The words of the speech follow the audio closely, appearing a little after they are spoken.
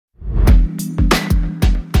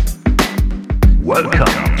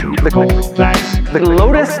Welcome to the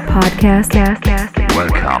Lotus podcast.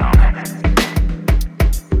 Welcome.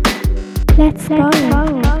 Let's go.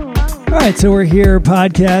 All right, so we're here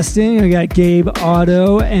podcasting. We got Gabe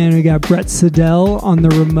Otto and we got Brett Siddell on the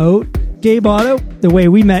remote. Gabe Otto, the way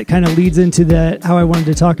we met kind of leads into how I wanted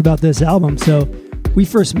to talk about this album. So we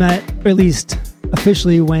first met, or at least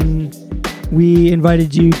officially, when we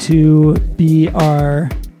invited you to be our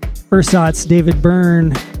ersatz David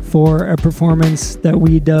Byrne for a performance that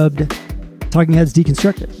we dubbed Talking Heads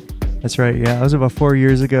Deconstructed. That's right, yeah. That was about 4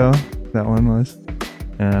 years ago, that one was.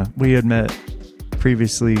 We had met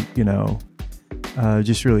previously,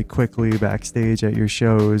 just really quickly backstage at your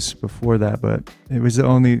shows before that, but it was the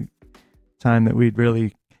only time that we'd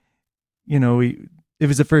really, it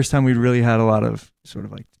was the first time we'd really had a lot of sort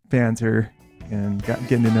of like banter and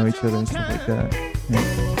getting to know each other and stuff like that.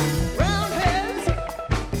 Yeah.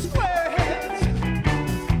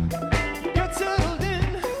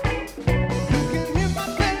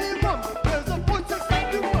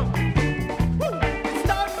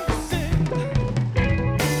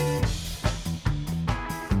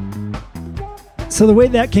 So the way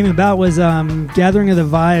that came about was Gathering of the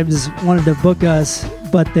Vibes wanted to book us,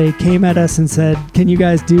 but they came at us and said, can you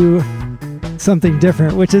guys do something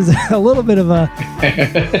different? Which is a little bit of a...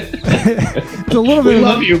 it's a little bit we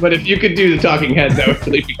love you, but if you could do the Talking Heads, that would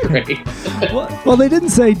really be great. well, they didn't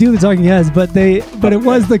say do the Talking Heads, but it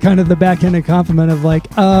was the kind of the backhanded compliment of like,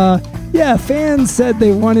 yeah, fans said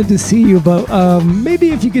they wanted to see you, but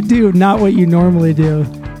maybe if you could do not what you normally do.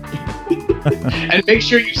 And make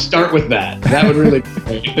sure you start with that. That would really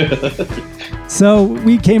be great. So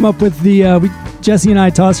we came up with Jesse and I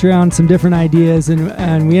tossed around some different ideas,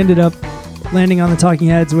 and we ended up landing on the Talking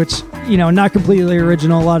Heads, which, not completely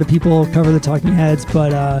original. A lot of people cover the Talking Heads,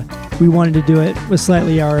 but we wanted to do it with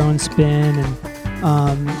slightly our own spin. And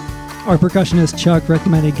our percussionist Chuck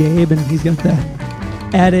recommended Gabe, and he's got the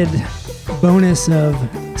added bonus of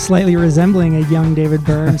slightly resembling a young David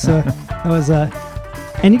Byrne. So that was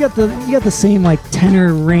and you got the same like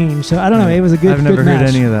tenor range, so I don't know. It was a good. I've never heard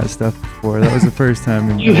match. any of that stuff before. That was the first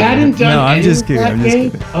time. You hadn't done. No, I'm just any kidding. of I'm that just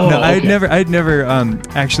game? kidding. Oh, No, okay. I'd never.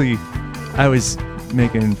 Actually, I was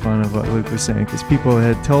making fun of what Luke was saying because people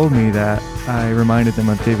had told me that I reminded them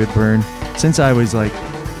of David Byrne since I was like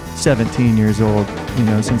 17 years old.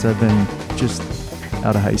 Since I've been just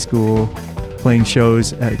out of high school, playing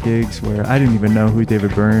shows at gigs where I didn't even know who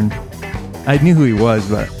David Byrne. I knew who he was,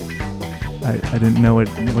 but I didn't know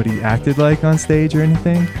what he acted like on stage or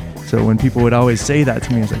anything. So when people would always say that to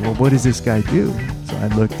me, I was like, well, what does this guy do? So I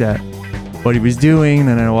looked at what he was doing,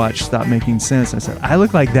 and I watched Stop Making Sense. I said, I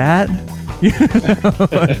look like that? I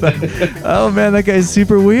thought, oh man, that guy's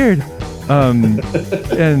super weird. Has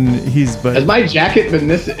my jacket been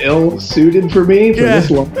this ill-suited for me for this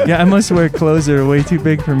long? Yeah, I must wear clothes that are way too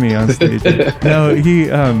big for me on stage. No,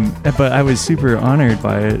 but I was super honored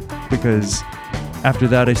by it because after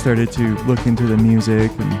that, I started to look into the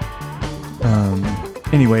music, and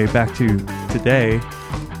anyway, back to today.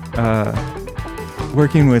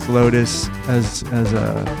 Working with Lotus as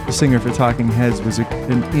a singer for Talking Heads was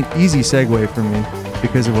an easy segue for me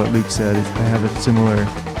because of what Luke said. I have a similar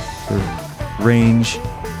sort of range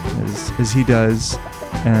as he does,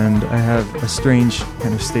 and I have a strange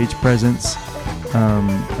kind of stage presence.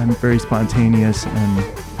 I'm very spontaneous and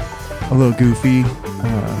a little goofy.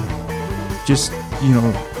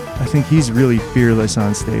 I think he's really fearless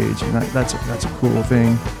on stage, and that's a cool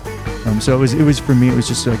thing. So it was for me. It was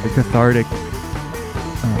just like a cathartic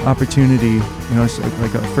opportunity,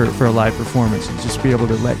 for a live performance, to just be able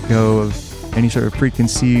to let go of any sort of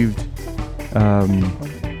preconceived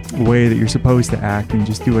way that you're supposed to act and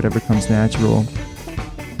just do whatever comes natural.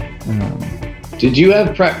 Did you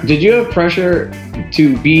have pressure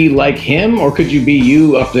to be like him, or could you be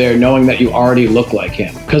you up there knowing that you already look like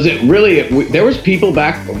him? Because there was people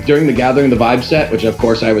back during the Gathering of the Vibe set, which of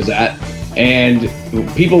course I was at, and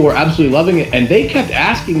people were absolutely loving it, and they kept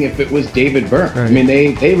asking if it was David Byrne. Right. I mean,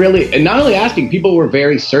 they really, and not only asking, people were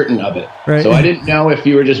very certain of it. Right. So I didn't know if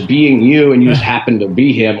you were just being you and you just happened to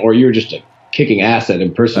be him, or you were just kicking ass at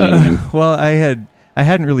impersonating him. Well, I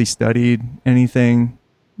hadn't really studied anything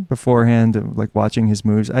beforehand of like watching his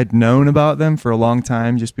moves. I'd known about them for a long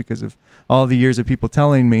time just because of all the years of people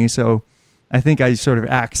telling me. So I think I sort of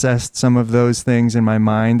accessed some of those things in my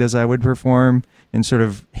mind as I would perform and sort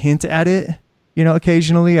of hint at it.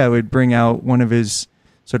 Occasionally I would bring out one of his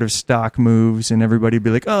sort of stock moves and everybody would be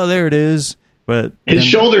like, oh, there it is. But his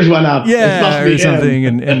shoulders went up. Yeah, or something.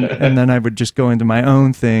 And then I would just go into my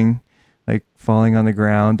own thing, like falling on the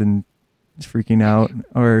ground and freaking out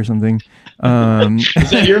or something. Is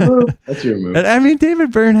that your move? That's your move. I mean,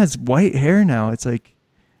 David Byrne has white hair now. It's like,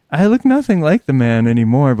 I look nothing like the man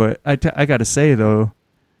anymore, but I got to say, though,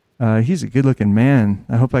 he's a good-looking man.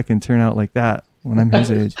 I hope I can turn out like that when I'm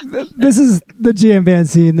his age. This is the jam band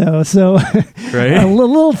scene, though, so Right?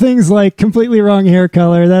 little things like completely wrong hair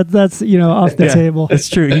color, that's off the table. That's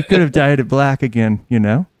true. He could have dyed it black again,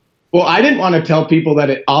 Well, I didn't want to tell people that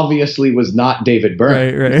it obviously was not David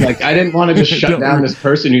Byrne. Right. Like, I didn't want to just shut down this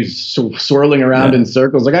person who's swirling around in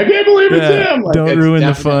circles. Like, I can't believe it's him. Like, don't ruin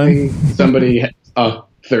the fun. Somebody a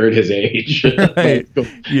third his age. Right. It's cool.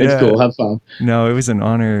 It's cool. Have fun. No, it was an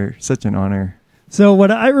honor. Such an honor. So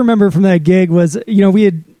what I remember from that gig was, we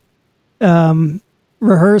had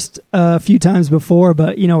rehearsed a few times before,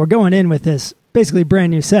 but, we're going in with this basically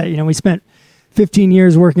brand new set. We spent 15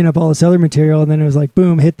 years working up all this other material, and then it was like,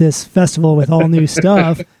 boom, hit this festival with all new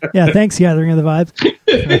stuff. Yeah, thanks, Gathering of the Vibes.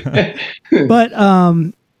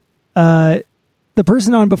 But the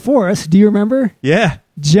person on before us, do you remember? Yeah.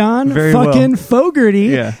 John Very fucking well. Fogerty.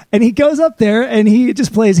 Yeah. And he goes up there and he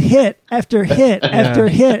just plays hit after hit after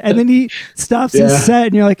hit. And then he stops his set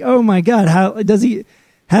and you're like, oh my God, how does he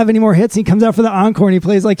have any more hits? And he comes out for the encore and he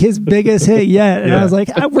plays like his biggest hit yet. And I was like,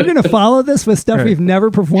 we're going to follow this with stuff we've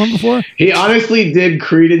never performed before. He honestly did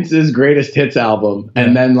Creedence's Greatest Hits album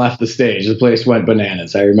and then left the stage. The place went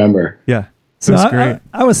bananas. I remember. Yeah. So That's great.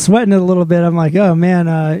 I was sweating it a little bit. I'm like, oh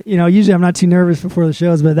man, usually I'm not too nervous before the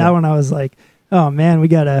shows, but that one I was like, oh man, we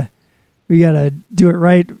gotta do it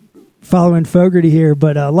right, following Fogerty here.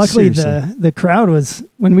 But luckily the crowd was,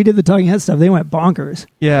 when we did the Talking Head stuff, they went bonkers.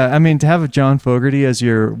 Yeah, I mean, to have John Fogerty as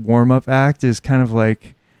your warm-up act is kind of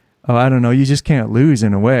like, I don't know, you just can't lose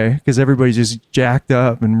in a way because everybody's just jacked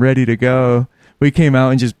up and ready to go. We came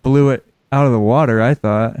out and just blew it out of the water, I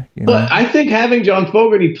thought. But I think having John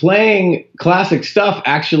Fogerty playing classic stuff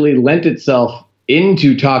actually lent itself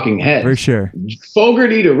into Talking Heads. For sure.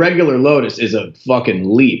 Fogerty to regular Lotus is a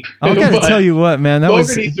fucking leap. I gotta tell you what, man, that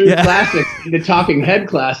Fogerty was through classics into Talking Head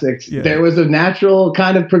classics. Yeah. There was a natural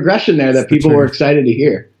kind of progression there that people were excited to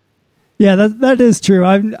hear. Yeah, that is true.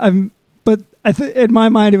 But in my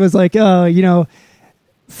mind it was like,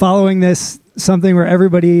 following this something where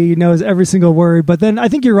everybody knows every single word. But then I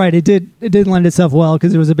think you're right. It did lend itself well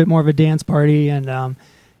because it was a bit more of a dance party. And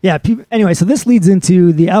anyway, so this leads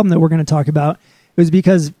into the album that we're going to talk about. It was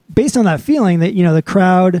because based on that feeling that, the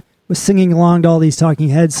crowd was singing along to all these Talking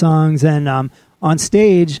Head songs. And on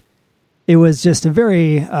stage, it was just a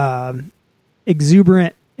very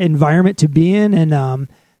exuberant environment to be in. And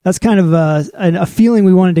that's kind of a feeling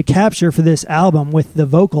we wanted to capture for this album with the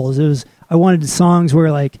vocals. I wanted songs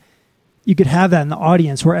where like you could have that in the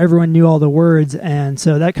audience where everyone knew all the words. And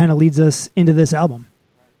so that kind of leads us into this album.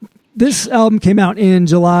 This album came out in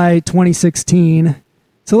July 2016.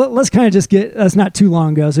 So let's kind of just that's not too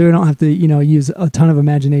long ago, so we don't have to, use a ton of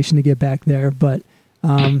imagination to get back there. But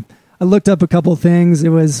I looked up a couple of things. It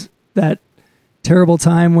was that terrible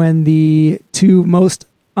time when the two most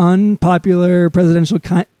unpopular presidential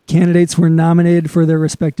candidates were nominated for their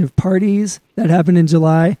respective parties. That happened in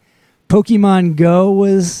July. Pokemon Go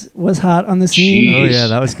was hot on the scene. Oh yeah,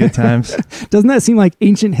 that was good times. Doesn't that seem like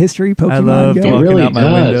ancient history? Pokemon I loved Go. walking really out my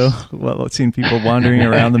does. window, seeing people wandering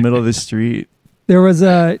around the middle of the street. There was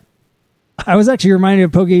I was actually reminded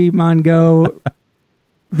of Pokemon Go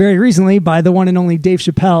very recently by the one and only Dave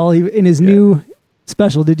Chappelle in his new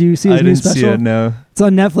special. Did you see his new special? I didn't see it, no. It's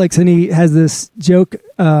on Netflix, and he has this joke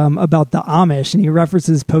about the Amish, and he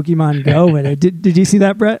references Pokemon Go in it. Did you see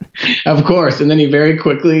that, Brett? Of course. And then he very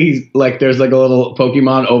quickly, he's like, there's like a little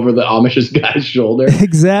Pokemon over the Amish guy's shoulder.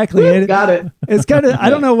 Exactly. Got it. It's kind of, I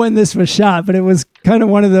don't know when this was shot, but it was kind of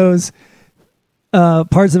one of those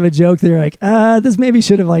parts of a joke that you're like, this maybe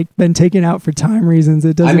should have like been taken out for time reasons.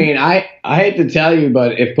 It doesn't. I mean, I hate to tell you,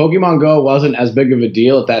 but if Pokemon Go wasn't as big of a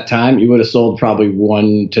deal at that time, you would have sold probably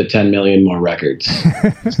 1 to 10 million more records.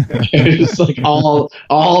 It's like all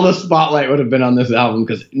the spotlight would have been on this album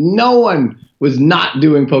because no one was not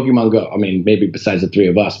doing Pokemon Go. I mean, maybe besides the three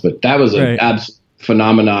of us, but that was an absolute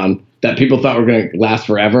phenomenon that people thought were going to last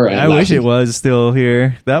forever. And I wish it was still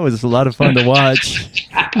here. That was a lot of fun to watch.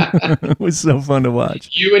 It was so fun to watch.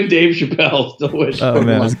 You and Dave Chappelle still wish. Oh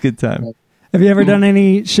man, it was a good time. Have you ever done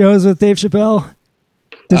any shows with Dave Chappelle?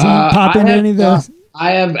 Does he pop into any of those?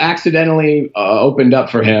 I have accidentally opened up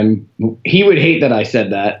for him. He would hate that I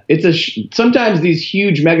said that. It's sometimes these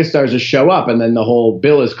huge megastars just show up and then the whole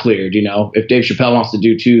bill is cleared. If Dave Chappelle wants to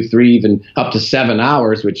do 2, 3, even up to 7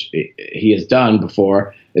 hours, which he has done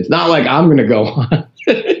before, it's not like I'm going to go on.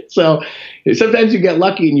 So sometimes you get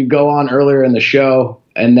lucky and you go on earlier in the show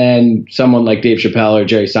and then someone like Dave Chappelle or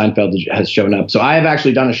Jerry Seinfeld has shown up. So I have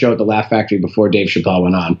actually done a show at the Laugh Factory before Dave Chappelle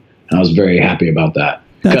went on, and I was very happy about that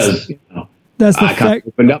because I kind of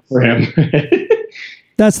opened up for him.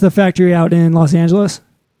 That's the factory out in Los Angeles?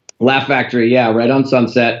 Laugh Factory, yeah, right on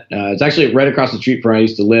Sunset. It's actually right across the street from where I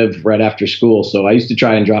used to live right after school. So I used to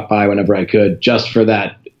try and drop by whenever I could just for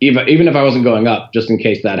that, even if I wasn't going up, just in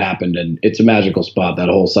case that happened. And it's a magical spot, that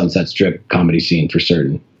whole Sunset Strip comedy scene for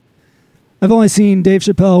certain. I've only seen Dave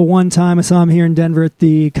Chappelle one time. I saw him here in Denver at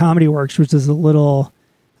the Comedy Works, which is a little...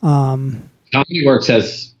 Comedy Works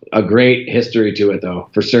has a great history to it, though,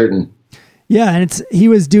 for certain. Yeah, and he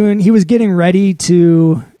was getting ready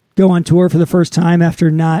to go on tour for the first time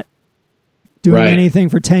after not doing anything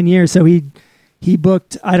for 10 years. So he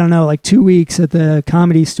booked, I don't know, like 2 weeks at the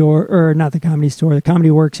Comedy Store, or not the Comedy Store, the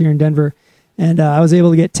Comedy Works here in Denver. And I was able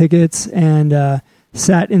to get tickets and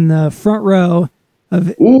sat in the front row of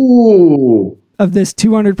this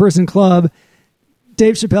 200-person club.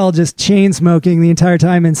 Dave Chappelle just chain smoking the entire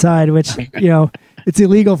time inside, which, it's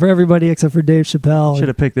illegal for everybody except for Dave Chappelle. Should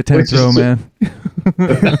have picked the 10th row, man.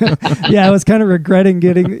 Yeah, I was kind of regretting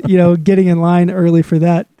getting in line early for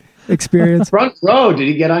that experience. Front row. Did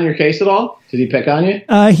he get on your case at all? Did he pick on you?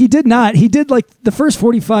 He did not. He did, like, the first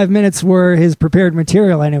 45 minutes were his prepared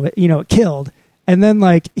material, and it killed. And then,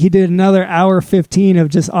 like, he did another hour 15 of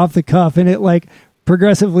just off the cuff, and it, like,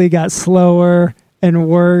 progressively got slower and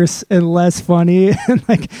worse and less funny.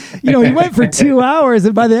 And he went for 2 hours,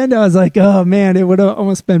 and by the end I was like, oh man, it would have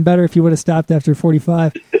almost been better if he would have stopped after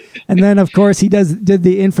 45. And then of course he did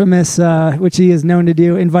the infamous, which he is known to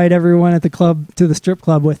do, invite everyone at the club to the strip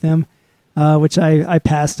club with him, which I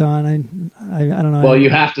passed on. I don't know. Well,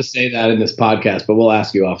 you have to say that in this podcast, but we'll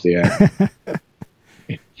ask you off the air.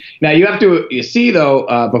 Now, you see,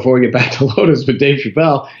 though, before we get back to Lotus with Dave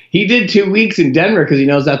Chappelle, he did 2 weeks in Denver because he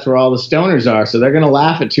knows that's where all the stoners are. So they're going to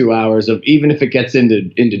laugh at 2 hours of even if it gets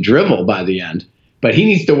into drivel by the end. But he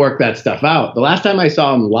needs to work that stuff out. The last time I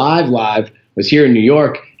saw him live was here in New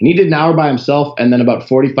York, and he did an hour by himself and then about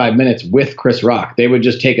 45 minutes with Chris Rock. They would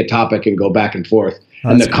just take a topic and go back and forth.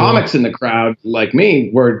 And the comics in the crowd, like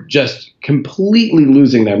me, were just completely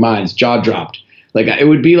losing their minds, jaw dropped. Like, it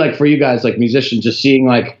would be like for you guys, like musicians, just seeing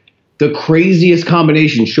like the craziest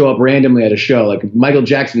combinations show up randomly at a show. Like Michael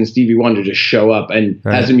Jackson and Stevie Wonder just show up. And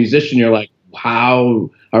as a musician, you're like, how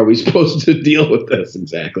are we supposed to deal with this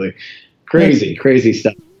exactly? Crazy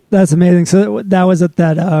stuff. That's amazing. So that was at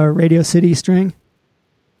that Radio City string?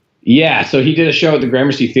 Yeah. So he did a show at the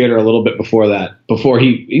Gramercy Theater a little bit before that. Before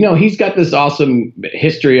he's got this awesome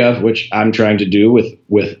history of, which I'm trying to do with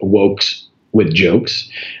wokes, with jokes,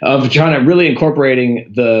 of trying to really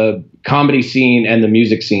incorporating the comedy scene and the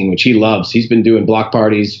music scene, which he loves. He's been doing block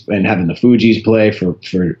parties and having the Fugees play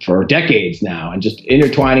for decades now, and just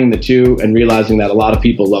intertwining the two and realizing that a lot of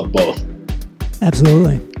people love both.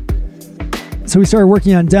 Absolutely. So we started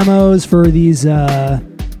working on demos for these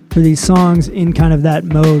songs in kind of that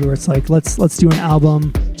mode where it's like, let's do an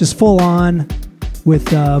album just full on with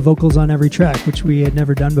vocals on every track, which we had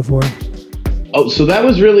never done before. Oh, so that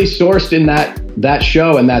was really sourced in that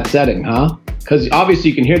show and that setting, huh? Because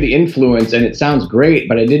obviously you can hear the influence and it sounds great,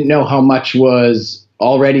 but I didn't know how much was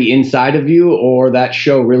already inside of you or that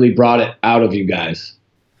show really brought it out of you guys.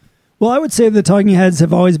 Well, I would say the Talking Heads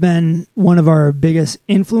have always been one of our biggest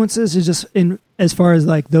influences, is just in as far as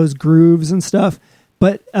like those grooves and stuff.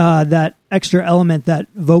 But that extra element, that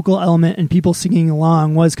vocal element and people singing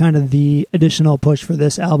along was kind of the additional push for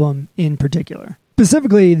this album in particular.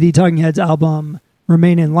 Specifically, the Talking Heads album,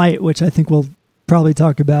 Remain in Light, which I think we'll probably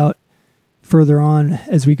talk about further on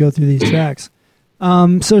as we go through these tracks.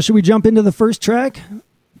 So should we jump into the first track?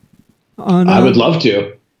 I would love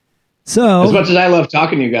to. So, as much as I love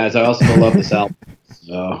talking to you guys, I also love this album.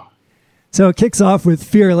 So it kicks off with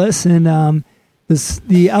Fearless, and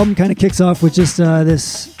the album kind of kicks off with just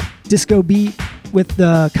this disco beat with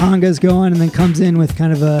the congas going, and then comes in with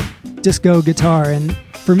kind of a disco guitar. And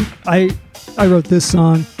I wrote this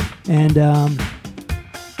song, and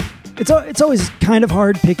it's always kind of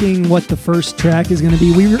hard picking what the first track is going to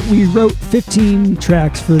be. We wrote 15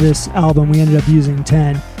 tracks for this album. We ended up using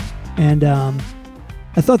 10, and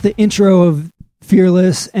I thought the intro of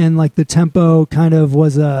Fearless and like the tempo kind of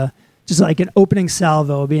was just like an opening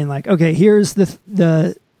salvo, being like, okay, here's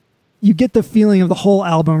the you get the feeling of the whole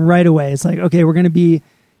album right away. It's like, okay, we're going to be,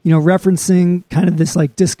 referencing kind of this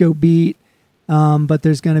like disco beat, but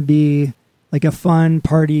there's going to be like a fun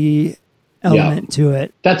party element to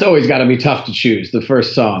it. That's always got to be tough to choose, the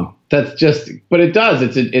first song. That's just, but it does.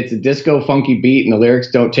 It's a disco funky beat, and the lyrics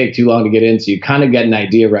don't take too long to get in, so you kind of get an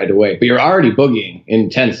idea right away. But you're already boogieing in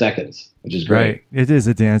 10 seconds, which is great. Right. It is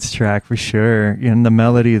a dance track for sure. And the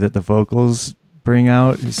melody that the vocals bring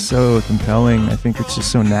out is so compelling. I think it's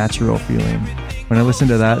just so natural feeling. When I listen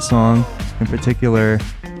to that song in particular,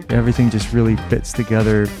 everything just really fits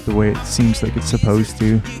together the way it seems like it's supposed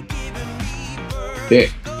to.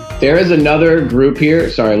 There is another group here.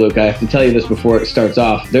 Sorry, Luke, I have to tell you this before it starts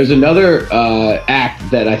off. There's another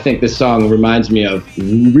act that I think this song reminds me of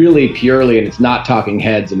really purely, and it's not Talking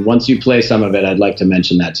Heads. And once you play some of it, I'd like to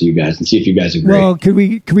mention that to you guys and see if you guys agree. Well, could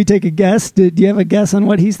we take a guess? Do you have a guess on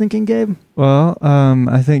what he's thinking, Gabe? Well,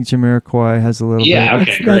 I think Jamiroquai has a little bit. Yeah,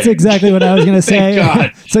 okay, That's exactly what I was going to say. Thank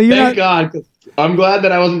God. So you're Thank God. I'm glad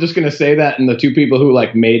that I wasn't just going to say that, and the two people who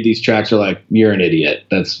like made these tracks are like, you're an idiot.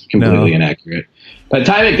 That's completely inaccurate. By the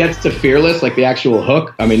time it gets to Fearless, like the actual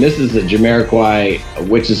hook, I mean, this is a Jamiroquai,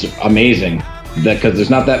 which is amazing, because there's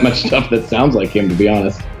not that much stuff that sounds like him, to be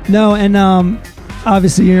honest. No, and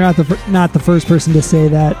obviously you're not the first person to say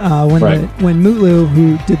that. When Mutlu,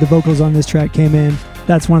 who did the vocals on this track, came in,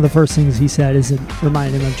 that's one of the first things he said is it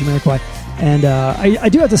reminded him of Jamiroquai. And I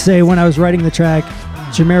do have to say, when I was writing the track,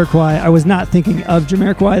 Jamiroquai, I was not thinking of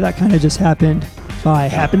Jamiroquai. That kind of just happened by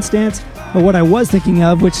happenstance. But what I was thinking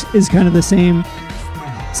of, which is kind of the same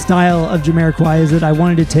style of Jamiroquai, is that I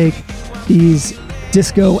wanted to take these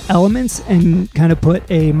disco elements and kind of put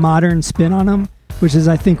a modern spin on them, which is,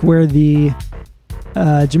 I think, where the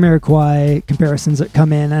Jamiroquai comparisons that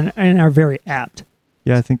come in and are very apt.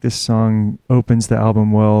 Yeah, I think this song opens the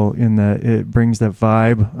album well in that it brings the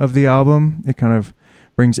vibe of the album. It kind of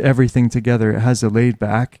brings everything together. It has a laid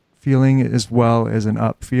back feeling as well as an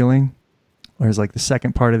up feeling. Whereas like the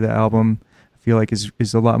second part of the album, I feel like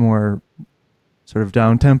is a lot more sort of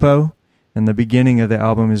down tempo, and the beginning of the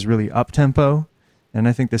album is really up tempo. And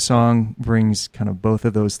I think the song brings kind of both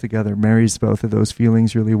of those together, marries both of those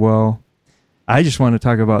feelings really well. I just want to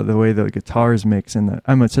talk about the way the guitars mix, and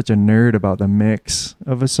I'm such a nerd about the mix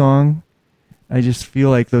of a song. I just feel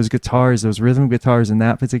like those guitars, those rhythm guitars in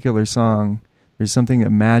that particular song, there's something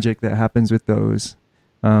magic that happens with those.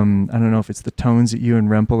 I don't know if it's the tones that you and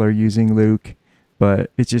Rempel are using, Luke,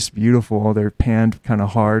 but it's just beautiful. They're panned kind of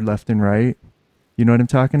hard left and right. You know what I'm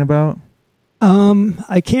talking about?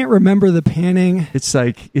 I can't remember the panning.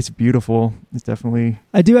 It's beautiful. It's definitely...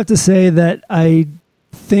 I do have to say that I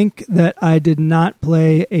think that I did not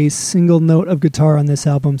play a single note of guitar on this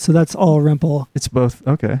album, so that's all Rempel. It's both.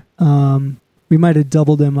 Okay. We might have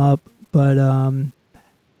doubled him up, but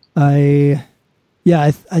I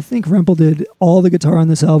think Rempel did all the guitar on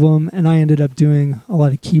this album, and I ended up doing a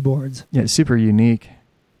lot of keyboards. Yeah, it's super unique.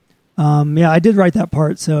 I did write that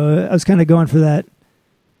part, so I was kind of going for that,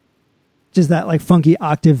 just that like funky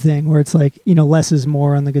octave thing where it's like, less is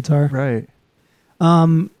more on the guitar. Right.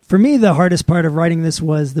 For me, the hardest part of writing this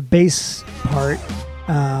was the bass part.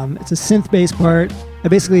 It's a synth bass part. I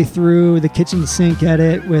basically threw the kitchen sink at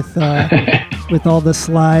it with all the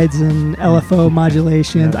slides and LFO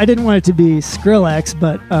modulations. I didn't want it to be Skrillex,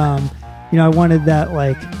 but I wanted that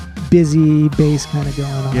like busy bass kind of going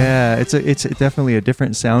on. Yeah, it's definitely a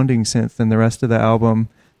different sounding synth than the rest of the album.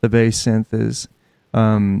 The bass synth is,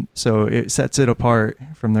 so it sets it apart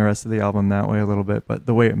from the rest of the album that way a little bit. But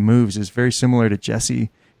the way it moves is very similar to Jesse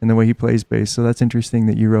in the way he plays bass. So that's interesting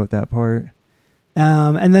that you wrote that part.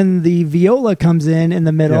 And then the viola comes in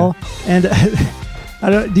the middle, and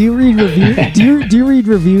do you read reviews? Do you read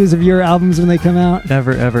reviews of your albums when they come out?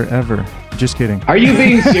 Never, ever, ever. Just kidding. Are you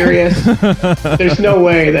being serious? There's no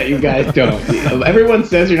way that you guys don't. Everyone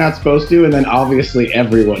says you're not supposed to, and then obviously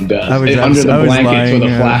everyone does. Under the blankets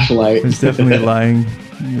with a flashlight. I was definitely lying.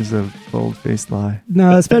 It was a bold-faced lie.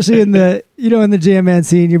 No, especially in the in the jam band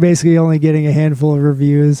scene, you're basically only getting a handful of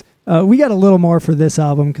reviews. We got a little more for this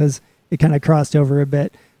album because it kind of crossed over a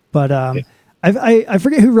bit, but I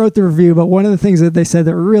forget who wrote the review, but one of the things that they said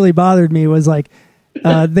that really bothered me was like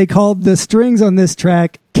they called the strings on this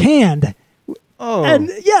track canned. Oh. And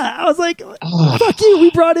I was like, fuck you. We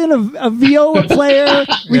brought in a viola player.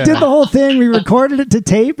 We did the whole thing. We recorded it to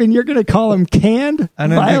tape, and you're going to call them canned I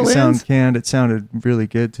didn't violins? think it sounded canned. It sounded really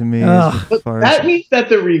good to me. That means that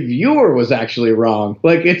the reviewer was actually wrong.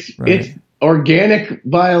 Like it's organic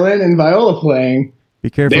violin and viola playing. Be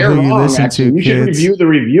careful They're who you wrong, listen actually. to, You kids. should review the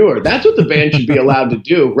reviewer. That's what the band should be allowed to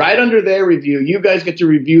do. Right under their review, you guys get to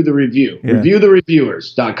review the review. Yeah.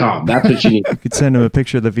 Reviewthereviewers.com. That's what you need. You could send them a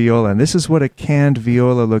picture of the viola, and this is what a canned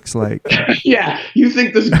viola looks like. Yeah, you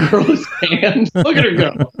think this girl is canned? Look at her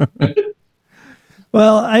go.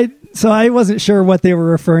 Well, I wasn't sure what they were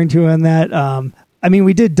referring to in that.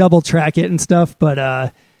 We did double track it and stuff, but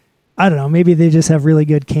I don't know, maybe they just have really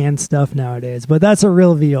good canned stuff nowadays. But that's a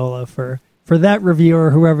real viola for that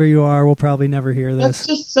reviewer, whoever you are, will probably never hear this. That's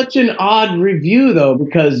just such an odd review, though,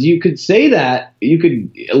 because you could say that. You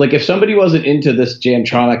could, like, if somebody wasn't into this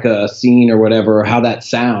Jamtronica scene or whatever, or how that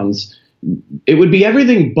sounds, it would be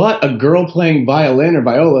everything but a girl playing violin or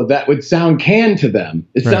viola that would sound canned to them.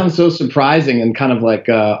 It sounds so surprising and kind of like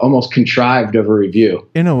almost contrived of a review.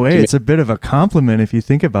 In a way, it's a bit of a compliment if you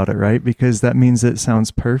think about it, right? Because that means it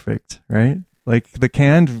sounds perfect, right? Like the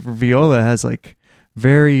canned viola has like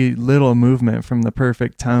very little movement from the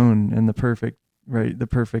perfect tone and the perfect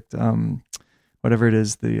whatever it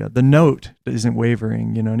is, the note isn't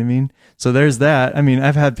wavering, you know what I mean? So there's that. I mean,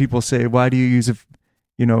 I've had people say, why do you use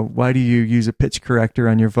a pitch corrector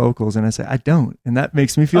on your vocals? And I say, I don't. And that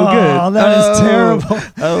makes me feel good. Oh, that is terrible.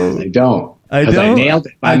 I don't. I nailed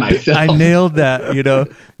it by myself. I nailed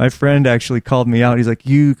that. My friend actually called me out. He's like,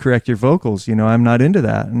 you correct your vocals. I'm not into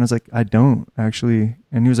that. And I was like, I don't actually.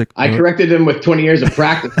 And he was like, I corrected him with 20 years of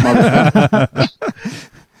practice.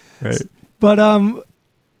 Right. But,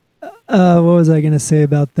 what was I going to say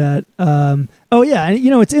about that? Oh yeah. And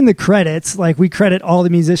it's in the credits. Like we credit all the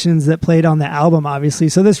musicians that played on the album, obviously.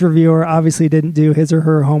 So this reviewer obviously didn't do his or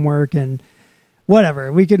her homework and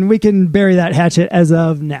whatever. We can bury that hatchet as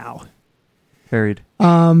of now. Buried.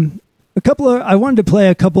 I wanted to play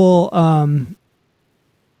a couple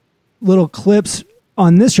little clips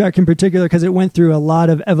on this track in particular because it went through a lot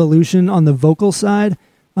of evolution on the vocal side.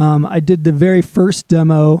 I did the very first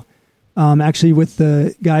demo actually with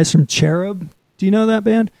the guys from Cherub. Do you know that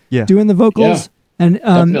band? Yeah. Doing the vocals. Yeah,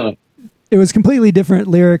 and it was completely different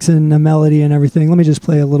lyrics and the melody and everything. Let me just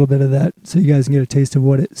play a little bit of that so you guys can get a taste of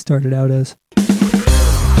what it started out as.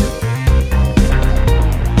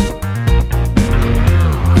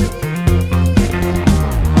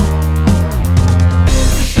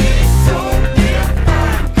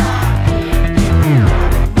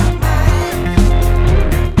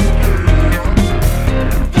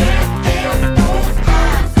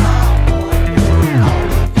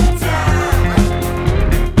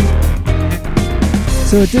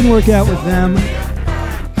 So it didn't work out with them,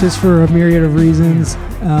 just for a myriad of reasons.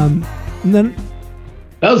 And then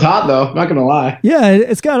that was hot, though. I'm not gonna lie. Yeah,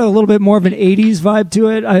 it's got a little bit more of an '80s vibe to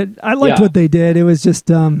it. I liked what they did. It was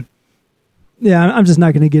just, I'm just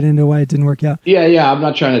not going to get into why it didn't work out. Yeah. I'm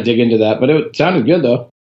not trying to dig into that, but it sounded good though.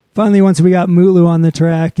 Finally, once we got Mulu on the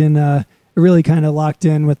track, and it really kind of locked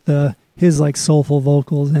in with his like soulful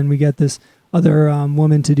vocals, and we got this other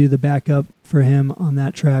woman to do the backup for him on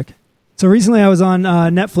that track. So recently I was on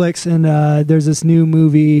Netflix, and there's this new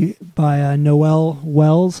movie by Noelle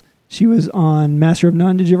Wells. She was on Master of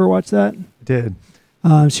None. Did you ever watch that? I did.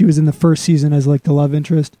 She was in the first season as like the love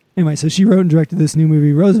interest. Anyway, so she wrote and directed this new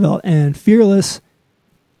movie, Roosevelt, and Fearless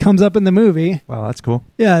comes up in the movie. Wow, that's cool.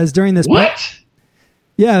 Yeah, it was during this... What?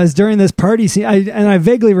 Yeah, it was during this party scene. I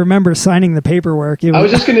vaguely remember signing the paperwork. I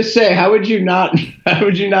was just going to say, how would you not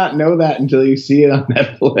know that until you see it on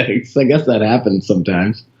Netflix? I guess that happens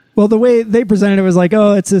sometimes. Well, the way they presented it was like,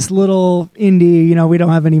 oh, it's this little indie, we don't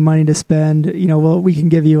have any money to spend, we can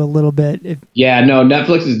give you a little bit. Yeah, no,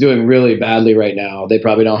 Netflix is doing really badly right now. They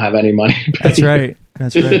probably don't have any money to pay.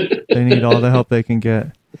 That's right. They need all the help they can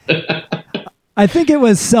get. I think it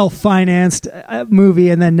was self-financed movie,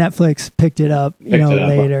 and then Netflix picked it up,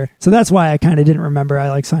 later. So that's why I kind of didn't remember.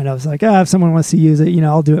 I signed up. I was like, if someone wants to use it,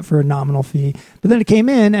 I'll do it for a nominal fee. But then it came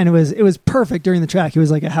in, and it was perfect during the track. It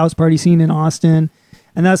was like a house party scene in Austin.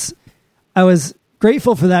 And I was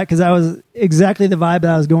grateful for that because that was exactly the vibe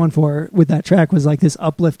that I was going for with that track, was like this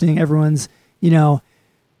uplifting, everyone's,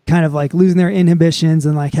 kind of like losing their inhibitions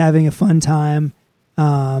and like having a fun time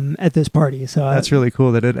at this party. So that's really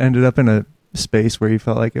cool that it ended up in a space where you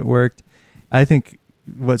felt like it worked. I think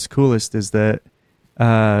what's coolest is that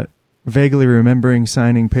vaguely remembering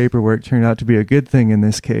signing paperwork turned out to be a good thing in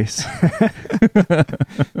this case.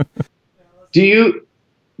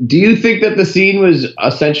 Do you think that the scene was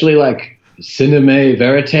essentially like cinema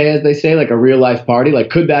verite, as they say, like a real life party? Like,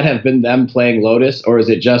 could that have been them playing Lotus, or is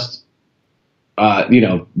it just,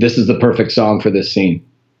 this is the perfect song for this scene?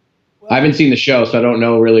 I haven't seen the show, so I don't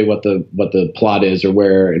know really what the plot is or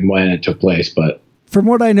where and when it took place. But from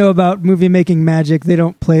what I know about movie making magic, they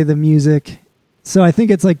don't play the music, so I think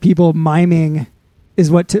it's like people miming is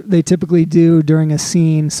what they typically do during a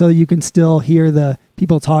scene, so you can still hear the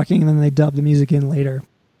people talking, and then they dub the music in later.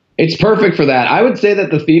 It's perfect for that. I would say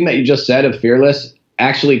that the theme that you just said of Fearless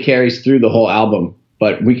actually carries through the whole album,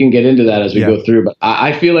 but we can get into that as we go through. But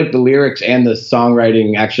I feel like the lyrics and the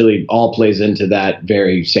songwriting actually all plays into that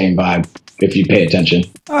very same vibe if you pay attention.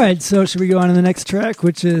 All right, so should we go on to the next track,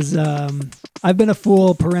 which is I've Been a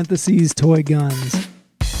Fool, parentheses, Toy Guns.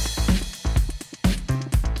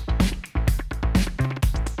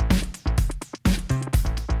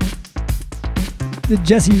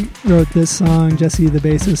 Jesse wrote this song. Jesse, the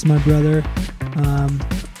bassist, my brother.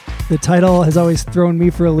 The title has always thrown me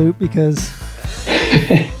for a loop because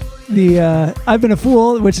I've Been a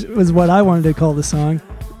Fool, which was what I wanted to call the song,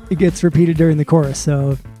 it gets repeated during the chorus.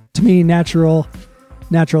 So to me, natural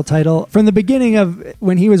title. From the beginning of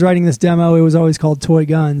when he was writing this demo, it was always called Toy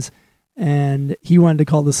Guns, and he wanted to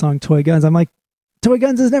call the song Toy Guns. I'm like, Toy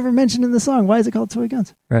Guns is never mentioned in the song. Why is it called Toy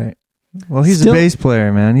Guns? Right. Well, he's a bass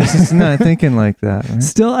player, man. He's just not thinking like that. Right?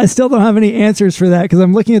 I still don't have any answers for that because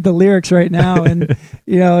I'm looking at the lyrics right now, and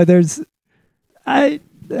I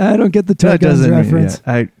don't get the Toy Guns reference.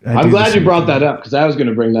 Yeah, I'm glad you brought that up because I was going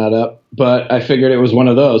to bring that up, but I figured it was one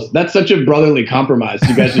of those. That's such a brotherly compromise.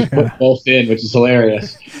 You guys just put both in, which is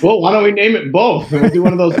hilarious. Well, why don't we name it both? And we'll do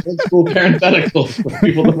one of those old school parentheticals for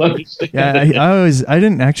people to understand. Yeah, I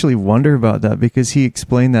didn't actually wonder about that because he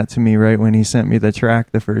explained that to me right when he sent me the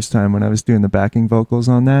track the first time when I was doing the backing vocals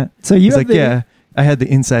on that. So he's like, I had the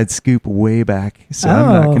inside scoop way back, so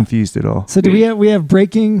I'm not confused at all. So do we have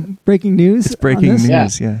breaking news? It's breaking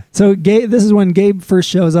news, yeah. So this is when Gabe first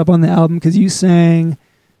shows up on the album because you sang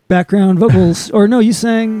background vocals, or no, you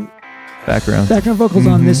sang background vocals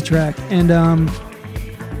on this track. And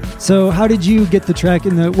so how did you get the track?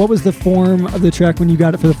 What was the form of the track when you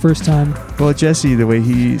got it for the first time? Well, Jesse, the way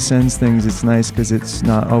he sends things, it's nice because it's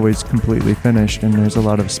not always completely finished, and there's a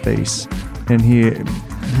lot of space. And he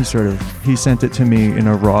sent it to me in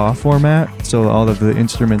a raw format, so all of the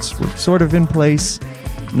instruments were sort of in place,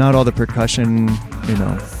 not all the percussion,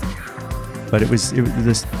 but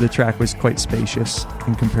the track was quite spacious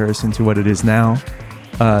in comparison to what it is now.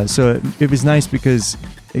 So it was nice because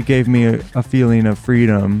it gave me a feeling of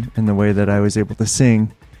freedom in the way that I was able to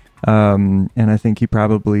sing, and I think he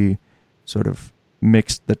probably sort of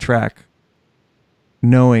mixed the track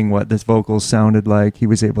knowing what this vocals sounded like. He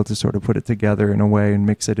was able to sort of put it together in a way and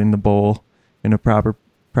mix it in the bowl in a proper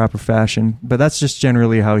fashion. But that's just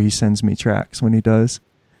generally how he sends me tracks when he does.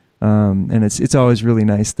 And it's always really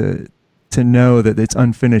nice to know that it's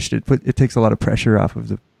unfinished. It takes a lot of pressure off of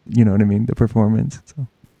the performance. So.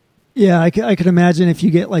 Yeah, I could imagine if you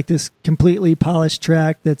get like this completely polished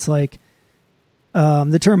track that's like,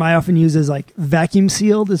 the term I often use is like vacuum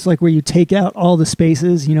sealed. It's like where you take out all the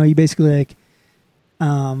spaces. You basically like,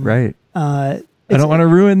 right. I don't want to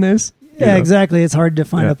ruin this. Yeah, exactly. It's hard to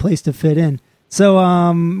find a place to fit in. So,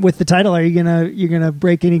 with the title, are you gonna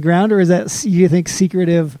break any ground, or is that you think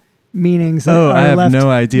secretive meanings? I have no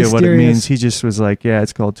idea mysterious? What it means. He just was like, "Yeah,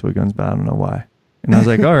 it's called Toy Guns, but I don't know why." And I was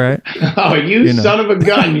like, "All right." Oh, you son of a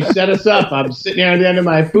gun! You set us up. I'm sitting here at the end of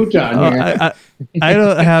my futon here. I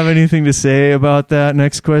don't have anything to say about that.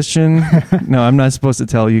 Next question. No, I'm not supposed to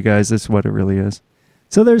tell you guys. That's what it really is.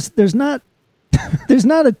 So there's not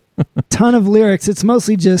a ton of lyrics. It's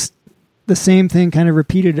mostly just the same thing kind of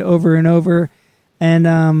repeated over and over. And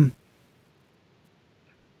I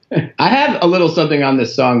have a little something on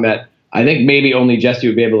this song that I think maybe only Jesse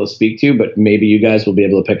would be able to speak to, but maybe you guys will be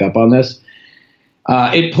able to pick up on this.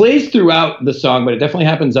 It plays throughout the song, but it definitely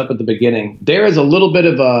happens up at the beginning. There is a little bit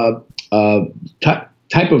of a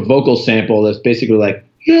type of vocal sample that's basically like,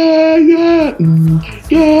 yeah, yeah,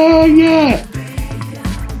 yeah, yeah.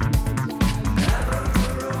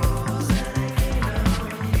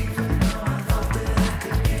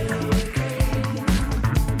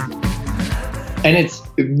 And it's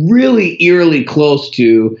really eerily close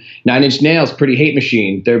to Nine Inch Nails' Pretty Hate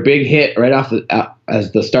Machine, their big hit right off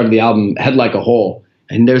as the start of the album, Head Like a Hole.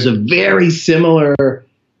 And there's a very similar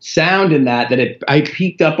sound in that I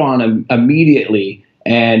peeked up on immediately.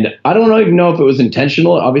 And I don't even know if it was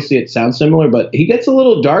intentional. Obviously, it sounds similar, but he gets a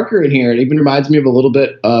little darker in here. It even reminds me of a little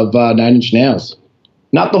bit of Nine Inch Nails.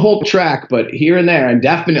 Not the whole track, but here and there, and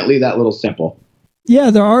definitely that little sample.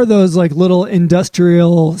 Yeah, there are those like little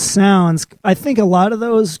industrial sounds. I think a lot of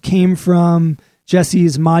those came from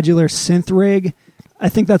Jesse's modular synth rig. I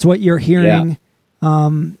think that's what you're hearing.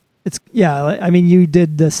 Yeah. I mean, you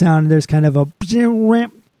did the sound. There's kind of a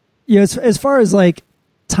ramp. As far as like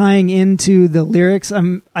tying into the lyrics,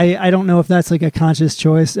 I don't know if that's like a conscious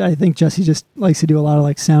choice. I think Jesse just likes to do a lot of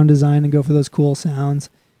like sound design and go for those cool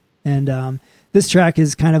sounds. And this track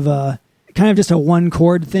is kind of just a one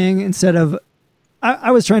chord thing instead of.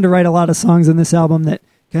 I was trying to write a lot of songs on this album that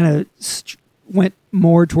kind of went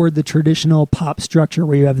more toward the traditional pop structure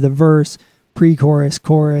where you have the verse, pre-chorus,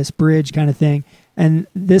 chorus, bridge kind of thing. And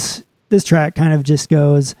this track kind of just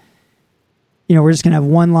goes, we're just going to have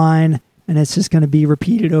one line and it's just going to be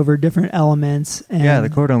repeated over different elements. And yeah, the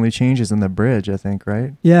chord only changes in the bridge, I think,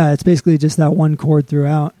 right? Yeah, it's basically just that one chord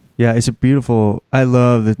throughout. Yeah, it's a beautiful. I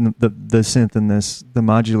love the synth in this, the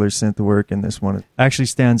modular synth work in this one. It actually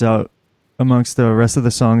stands out amongst the rest of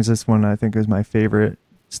the songs, this one I think was my favorite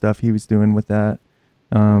stuff he was doing with that.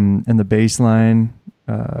 And the bass line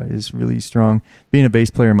is really strong. Being a bass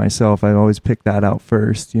player myself, I always pick that out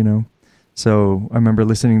first, you know. So I remember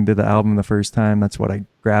listening to the album the first time. That's what I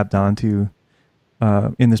grabbed onto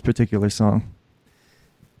in this particular song.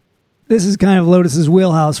 This is kind of Lotus's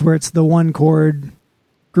wheelhouse, where it's the one chord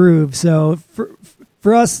groove. So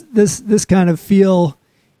for us, this kind of feel,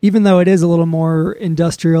 even though it is a little more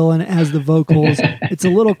industrial and it has the vocals, it's a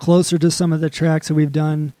little closer to some of the tracks that we've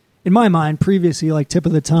done, in my mind, previously, like Tip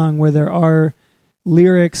of the Tongue, where there are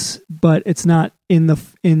lyrics, but it's not in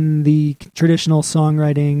the traditional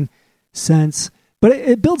songwriting sense. But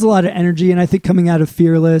it builds a lot of energy, and I think coming out of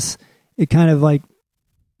Fearless, it kind of like,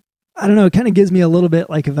 I don't know, it kind of gives me a little bit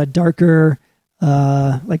like of a darker,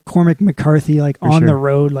 like Cormac McCarthy, like on the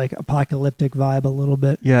road, like apocalyptic vibe a little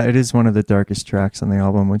bit. Yeah, it is one of the darkest tracks on the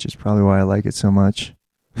album, which is probably why I like it so much.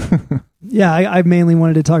 Yeah, I mainly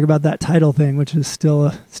wanted to talk about that title thing, which is still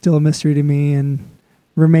a mystery to me and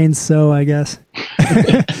remains so, I guess.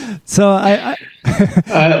 So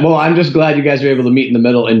well, I'm just glad you guys were able to meet in the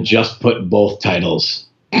middle and just put both titles.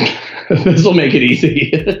 This will make it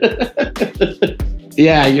easy.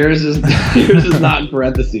 Yeah, yours is not in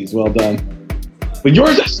parentheses. Well done. But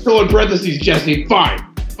yours is still in parentheses, Jesse. Fine.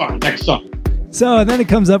 Next song. So and then it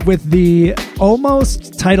comes up with the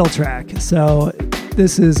almost title track. So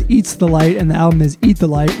this is Eats the Light, and the album is Eat the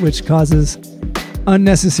Light, which causes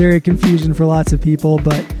unnecessary confusion for lots of people.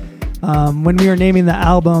 But when we were naming the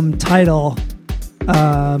album title,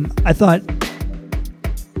 I thought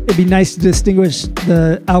it'd be nice to distinguish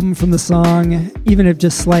the album from the song, even if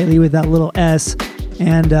just slightly, with that little S.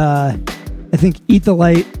 And I think Eat the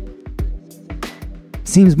Light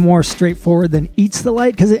seems more straightforward than Eats the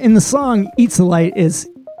Light, because in the song, Eats the Light is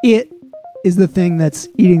the thing that's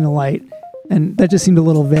eating the light. And that just seemed a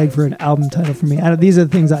little vague for an album title for me. These are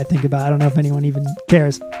the things I think about. I don't know if anyone even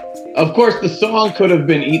cares. Of course, the song could have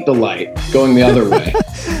been Eat the Light, going the other way.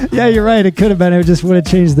 Yeah, you're right. It could have been. It just would have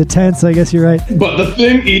changed the tense. I guess you're right. But the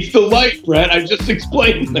thing eats the light, Brett. I just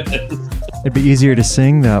explained this. It'd be easier to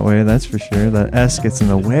sing that way, that's for sure. That S gets in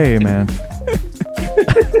the way, man.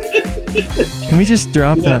 Can we just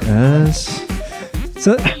drop that S?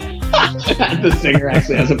 So the singer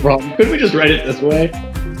actually has a problem. Couldn't we just write it this way?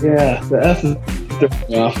 Yeah, the S is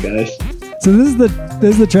throwing off, guys. So this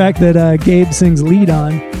is the track that Gabe sings lead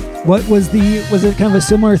on. Was it kind of a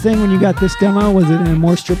similar thing when you got this demo? Was it in a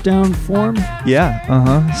more stripped down form?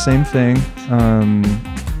 Yeah, same thing.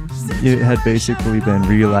 It had basically been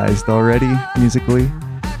realized already musically,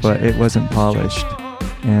 but it wasn't polished.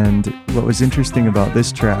 And what was interesting about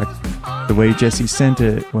this track, the way Jesse sent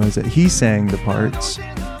it, was that he sang the parts,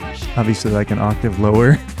 obviously like an octave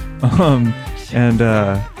lower, and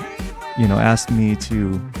asked me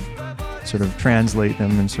to sort of translate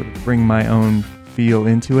them and sort of bring my own feel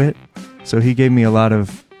into it. So he gave me a lot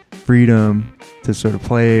of freedom to sort of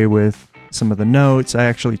play with some of the notes. I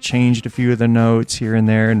actually changed a few of the notes here and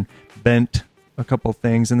there and bent a couple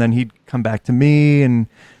things, and then he'd come back to me and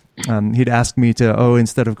he'd ask me to,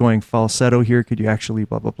 instead of going falsetto here, could you actually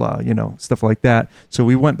blah, blah, blah, stuff like that. So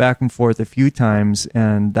we went back and forth a few times,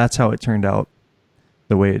 and that's how it turned out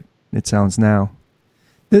the way it sounds now.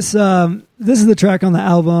 This is the track on the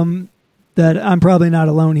album that I'm probably not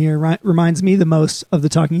alone here. Reminds me the most of the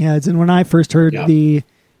Talking Heads. And when I first heard the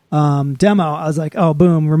demo, I was like, oh,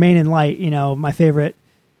 boom, Remain in Light, my favorite.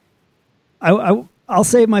 I'll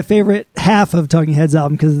say my favorite half of Talking Heads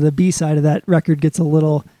album, because the B side of that record gets a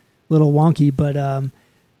little wonky. But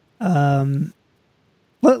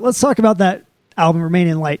let's talk about that album, Remain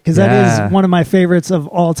in Light, because that is one of my favorites of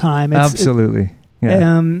all time. Absolutely.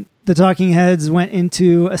 The Talking Heads went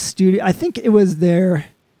into a studio. I think it was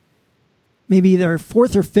maybe their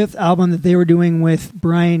fourth or fifth album that they were doing with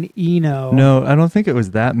Brian Eno. No, I don't think it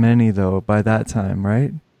was that many though by that time,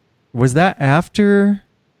 right? Was that after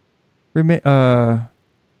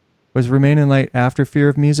was Remain in Light after Fear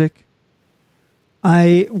of Music?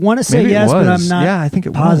 I want to say yes, but I'm not I think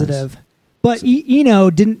it positive. Was. But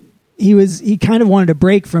Eno didn't. He kind of wanted to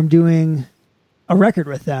break from doing a record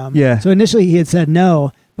with them. Yeah. So initially he had said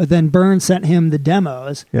no, but then Byrne sent him the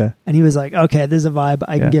demos. Yeah. And he was like, okay, this is a vibe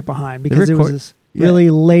I can get behind, because it was this really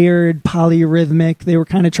layered, polyrhythmic. They were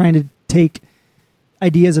kind of trying to take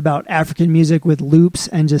ideas about African music with loops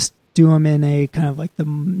and just do them in a kind of like the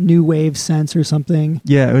new wave sense or something.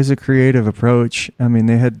 Yeah, it was a creative approach. I mean,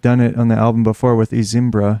 they had done it on the album before with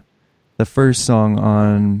Izimbra. The first song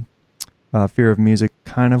on Fear of Music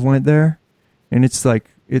kind of went there. And it's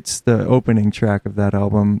the opening track of that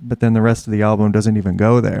album, but then the rest of the album doesn't even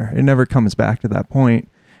go there. It never comes back to that point.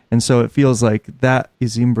 And so it feels like that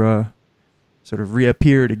Izimbra sort of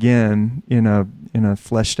reappeared again in a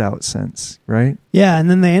fleshed out sense, right? Yeah, and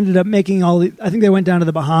then they ended up making I think they went down to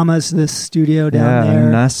the Bahamas, this studio down there.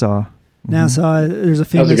 In Nassau. Nassau, there's a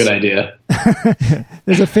famous... That was a good idea.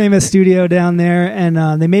 There's a famous studio down there,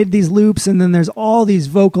 and they made these loops, and then there's all these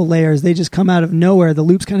vocal layers. They just come out of nowhere. The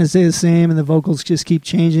loops kind of stay the same, and the vocals just keep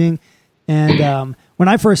changing. And when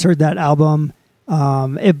I first heard that album,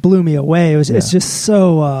 it blew me away. It's just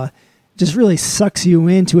so... just really sucks you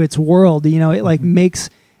into its world. You know, it like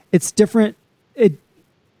makes... It's different.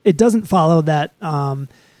 It doesn't follow that...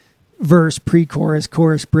 verse, pre-chorus,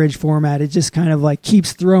 chorus, bridge format. It just kind of like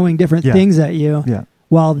keeps throwing different things at you,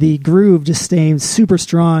 while the groove just stays super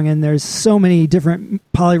strong, and there's so many different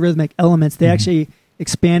polyrhythmic elements. They actually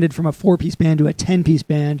expanded from a 4-piece band to a 10-piece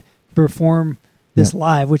band to perform this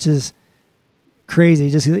live, which is crazy.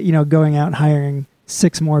 Just, you know, going out and hiring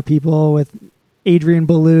 6 more people with Adrian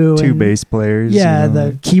Ballou, 2 bass players,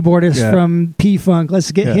 the keyboardist from P-Funk.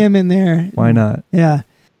 Let's get him in there. Why not?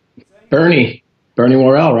 Bernie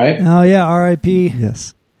Worrell, right? Oh yeah, R.I.P.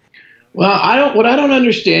 Yes. Well, what I don't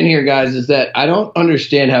understand here, guys, is that I don't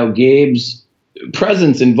understand how Gabe's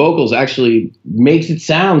presence in vocals actually makes it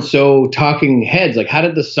sound so Talking Heads. Like, how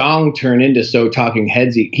did the song turn into so Talking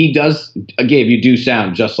Heads? He does, Gabe, you do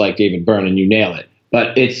sound just like David Byrne, and you nail it.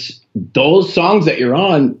 But it's those songs that you're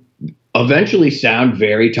on eventually sound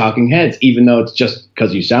very Talking Heads, even though it's just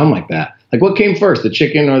because you sound like that. Like, what came first, the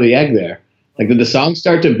chicken or the egg there? Like, did the song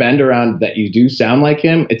start to bend around that you do sound like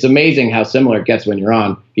him? It's amazing how similar it gets when you're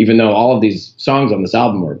on, even though all of these songs on this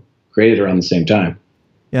album were created around the same time.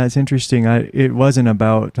 Yeah, it's interesting. It wasn't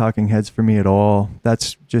about Talking Heads for me at all.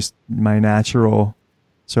 That's just my natural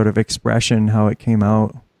sort of expression, how it came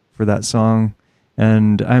out for that song.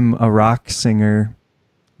 And I'm a rock singer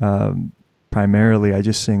primarily. I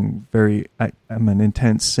just sing I'm an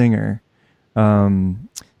intense singer.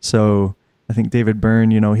 So... I think David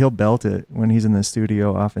Byrne, you know, he'll belt it when he's in the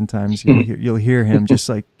studio. Oftentimes you'll hear him just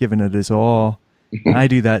like giving it his all. I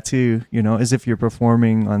do that too, you know, as if you're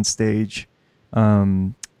performing on stage.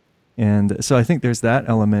 And so I think there's that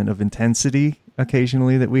element of intensity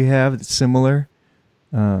occasionally that we have that's similar.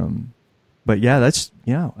 But I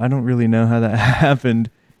don't really know how that happened.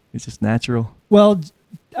 It's just natural. Well,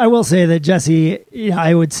 I will say that Jesse,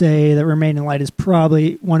 I would say that Remain in Light is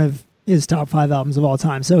probably one of his top 5 albums of all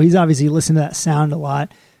time. So he's obviously listened to that sound a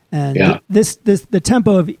lot. And the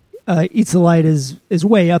tempo of Eats the Light is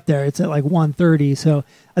way up there. It's at like 130. So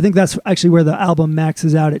I think that's actually where the album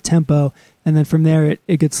maxes out at tempo. And then from there,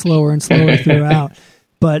 it gets slower and slower throughout.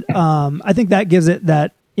 But I think that gives it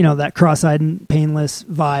that, you know, that cross-eyed and painless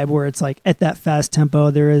vibe where it's like at that fast tempo,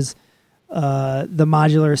 there is the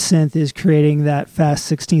modular synth is creating that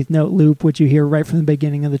fast 16th note loop, which you hear right from the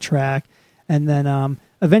beginning of the track. And then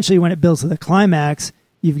eventually when it builds to the climax,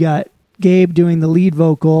 you've got Gabe doing the lead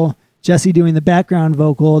vocal, Jesse doing the background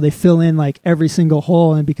vocal. They fill in like every single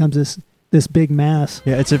hole and it becomes this big mass.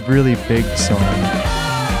 Yeah, it's a really big song.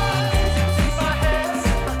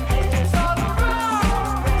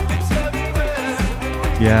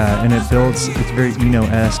 Yeah, and it builds, it's very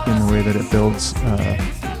Eno-esque in the way that it builds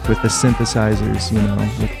with the synthesizers, you know,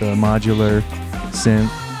 with the modular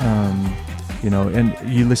synth. You know, and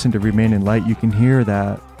you listen to Remain in Light, you can hear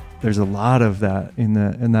that. There's a lot of that in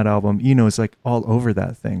that album. Eno's like all over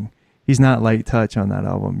that thing. He's not light touch on that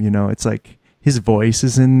album, you know. It's like his voice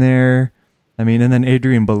is in there. I mean, and then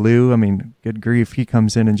Adrian Ballou, I mean, good grief, he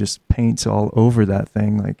comes in and just paints all over that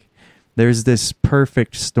thing. Like, there's this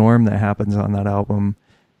perfect storm that happens on that album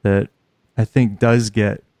that I think does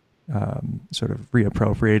get sort of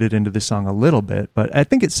reappropriated into the song a little bit. But I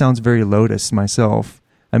think it sounds very Lotus myself.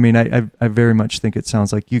 I mean, I very much think it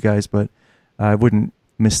sounds like you guys, but I wouldn't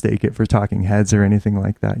mistake it for Talking Heads or anything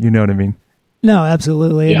like that. You know what I mean? No,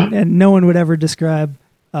 absolutely. Yeah. And no one would ever describe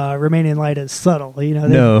Remain in Light as subtle. You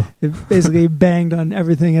know, they basically banged on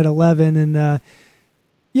everything at 11. And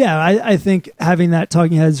I think having that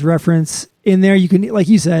Talking Heads reference in there, you can, like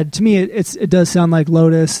you said, to me, it does sound like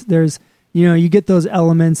Lotus. There's, you know, you get those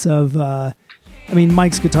elements of, I mean,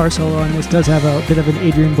 Mike's guitar solo on this does have a bit of an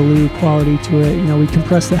Adrian Ballou quality to it. You know, we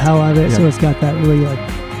compress the hell out of it, so it's got that really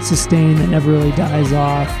like sustain that never really dies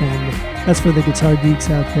off. And that's for the guitar geeks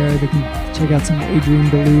out there. They can check out some Adrian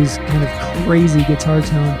Ballou's kind of crazy guitar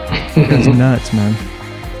tone. That's nuts, man.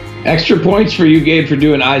 Extra points for you, Gabe, for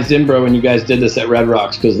doing I Zimbro when you guys did this at Red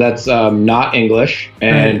Rocks, because that's not English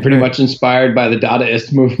and pretty much inspired by the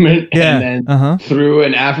Dadaist movement, and then through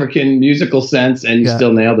an African musical sense, and you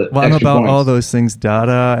still nailed it. Well, I'm about all those things,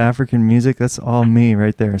 Dada, African music, that's all me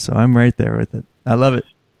right there. So I'm right there with it. I love it.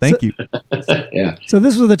 Thank you. So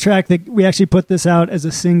this was the track that we actually put this out as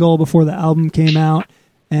a single before the album came out.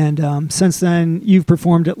 And since then, you've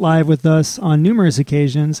performed it live with us on numerous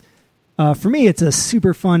occasions. For me, it's a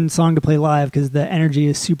super fun song to play live because the energy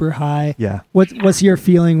is super high. Yeah. What's your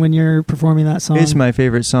feeling when you're performing that song? It's my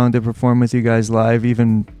favorite song to perform with you guys live,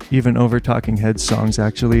 even over Talking Heads songs,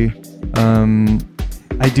 actually.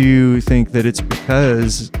 I do think that it's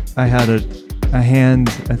because I had a hand.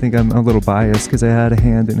 I think I'm a little biased because I had a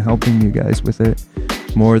hand in helping you guys with it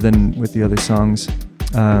more than with the other songs.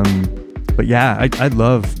 But yeah, I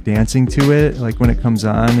love dancing to it. Like when it comes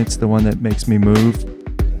on, it's the one that makes me move.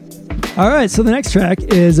 All right, so the next track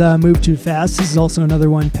is Move Too Fast. This is also another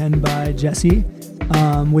one penned by Jesse,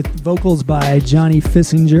 with vocals by Johnny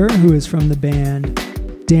Fissinger, who is from the band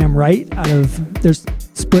Damn Right. They're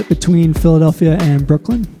split between Philadelphia and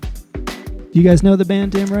Brooklyn. Do you guys know the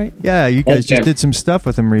band Damn Right? Yeah, you guys just did some stuff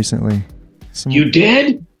with them recently. You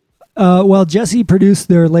did? Well, Jesse produced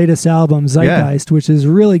their latest album, Zeitgeist, which is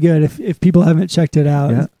really good. If people haven't checked it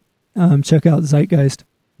out, check out Zeitgeist.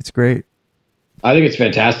 It's great. I think it's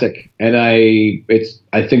fantastic, and I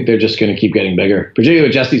think they're just going to keep getting bigger, particularly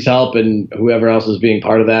with Jesse's help and whoever else is being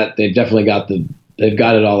part of that. They've definitely got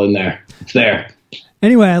it all in there. It's there.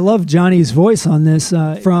 Anyway, I love Johnny's voice on this.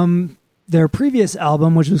 From their previous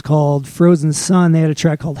album, which was called Frozen Sun, they had a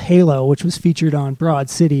track called Halo, which was featured on Broad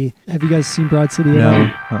City. Have you guys seen Broad City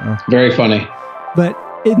at all? Very funny. But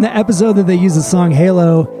in the episode that they use the song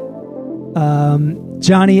Halo,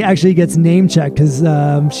 Johnny actually gets name checked because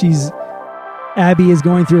Abby is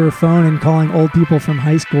going through her phone and calling old people from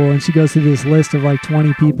high school, and she goes through this list of like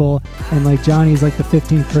 20 people, and like Johnny's like the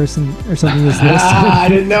 15th person or something. This list. I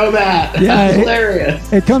didn't know that. Yeah, that's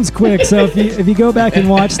hilarious. It comes quick. So if you go back and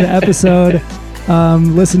watch the episode,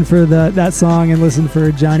 listen for that song and listen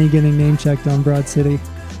for Johnny getting name checked on Broad City.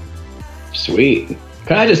 Sweet.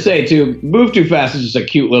 Can I just say, too, Move Too Fast is just a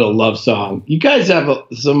cute little love song. You guys have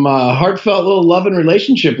some heartfelt little love and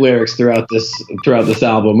relationship lyrics throughout this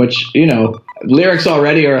album, which, lyrics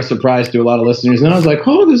already are a surprise to a lot of listeners. And I was like,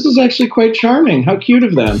 oh, this is actually quite charming. How cute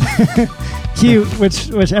of them. Cute,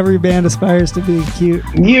 which every band aspires to be cute.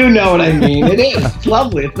 You know what I mean. It is. It's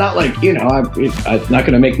lovely. It's not like, it's not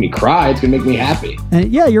going to make me cry. It's going to make me happy.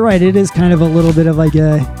 And yeah, you're right. It is kind of a little bit of like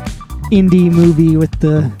a indie movie with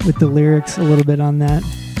the lyrics a little bit on that.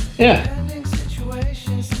 Yeah.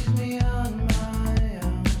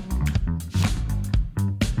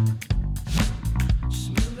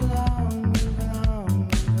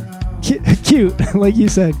 Cute, like you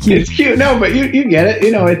said, cute. It's cute. No, but you get it.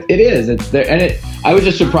 It is. It's there, and I was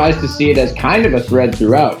just surprised to see it as kind of a thread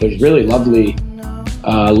throughout. There's really lovely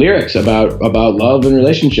lyrics about love and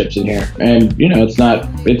relationships in here, and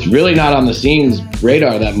it's really not on the scene's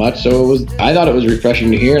radar that much. So I thought it was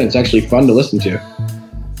refreshing to hear, and it's actually fun to listen to.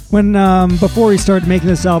 When before we started making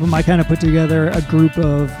this album, I kind of put together a group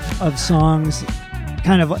of songs,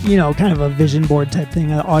 kind of a vision board type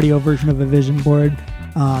thing, an audio version of a vision board.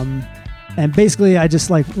 And basically I just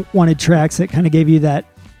like wanted tracks that kind of gave you that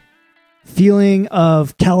feeling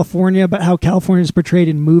of California, but how California is portrayed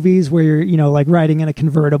in movies where you're, like riding in a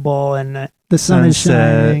convertible and the sun is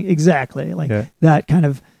shining. Exactly. Like that kind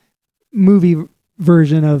of movie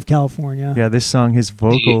version of California. Yeah, this song, his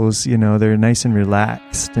vocals, they're nice and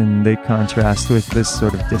relaxed, and they contrast with this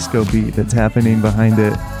sort of disco beat that's happening behind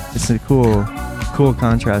it. It's a cool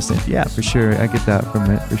contrast. And yeah, for sure. I get that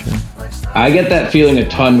from it, for sure. I get that feeling a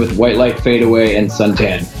ton with White Light Fade Away and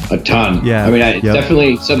Suntan. A ton. Yeah. I mean, it's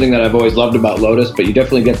definitely something that I've always loved about Lotus, but you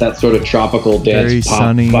definitely get that sort of tropical dance very pop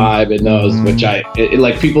sunny vibe in those, which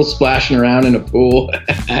like people splashing around in a pool.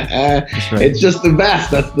 That's right. It's just the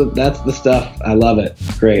best. That's the stuff. I love it.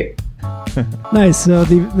 Great. Nice. So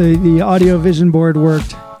the audio vision board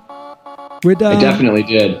worked. It definitely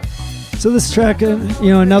did. So this track,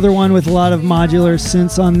 another one with a lot of modular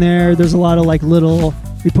synths on there. There's a lot of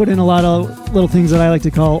we put in a lot of little things that I like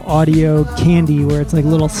to call audio candy, where it's like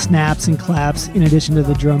little snaps and claps in addition to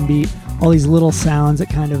the drum beat. All these little sounds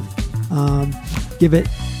that kind of give it,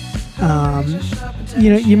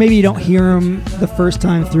 you don't hear them the first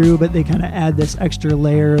time through, but they kind of add this extra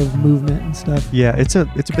layer of movement and stuff. Yeah, it's a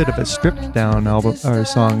bit of a stripped down album or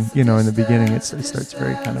song. In the beginning, it starts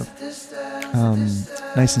very kind of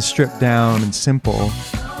nice and stripped down and simple,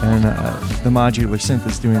 and the modular synth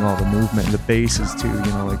is doing all the movement, and the bass is too.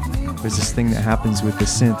 There's this thing that happens with the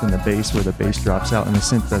synth and the bass where the bass drops out, and the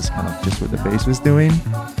synth does kind of just what the bass was doing.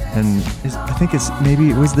 And I think it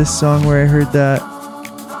was this song where I heard that,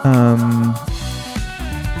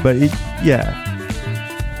 but it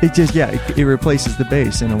replaces the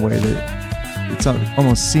bass in a way that it's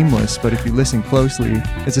almost seamless. But if you listen closely,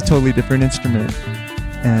 it's a totally different instrument,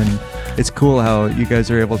 and it's cool how you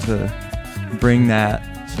guys are able to bring that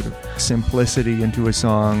sort of simplicity into a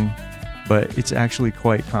song, but it's actually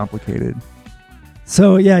quite complicated.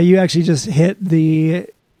 So yeah, you actually just hit the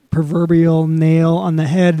proverbial nail on the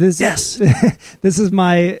head. This is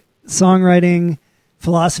my songwriting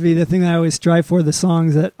philosophy. The thing that I always strive for, the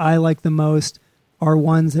songs that I like the most are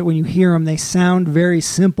ones that when you hear them, they sound very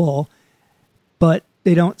simple, but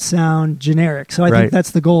they don't sound generic. So I think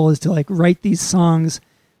that's the goal, is to like write these songs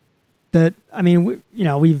that, I mean,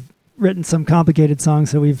 we've written some complicated songs,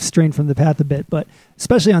 so we've strayed from the path a bit, but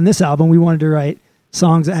especially on this album, we wanted to write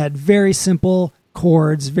songs that had very simple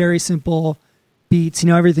chords, very simple beats.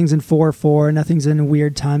 Everything's in 4/4, nothing's in a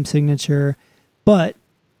weird time signature. But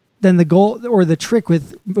then the goal or the trick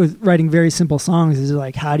with writing very simple songs is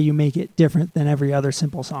like, how do you make it different than every other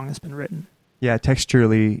simple song that's been written? Yeah,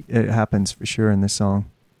 texturally, it happens for sure in this song.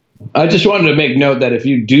 I just wanted to make note that if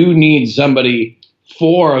you do need somebody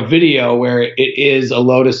for a video where it is a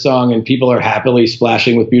Lotus song and people are happily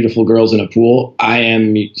splashing with beautiful girls in a pool, I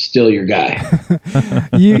am still your guy.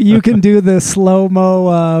 you can do the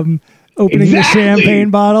slow-mo opening the champagne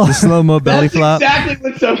bottle. The slow-mo belly flop. That's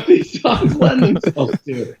exactly what some of these songs lend themselves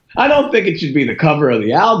to. I don't think it should be the cover of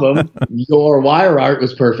the album. Your wire art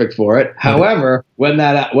was perfect for it. However, when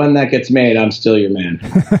that gets made, I'm still your man.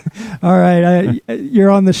 All right.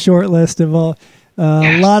 You're on the short list of all...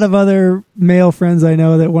 A lot of other male friends I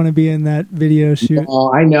know that want to be in that video shoot.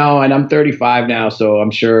 Oh, I know, and I'm 35 now, so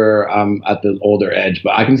I'm sure I'm at the older edge,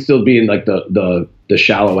 but I can still be in like the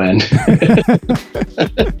shallow end.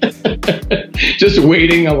 Just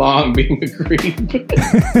waiting along, being a creep.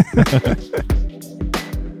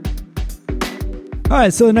 All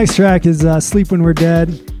right, so the next track is "Sleep When We're Dead."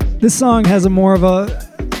 This song has there's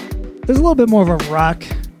a little bit more of a rock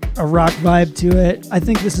vibe to it. I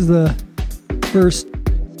think this is the first.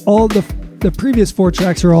 All the previous 4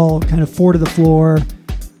 tracks are all kind of 4 to the floor,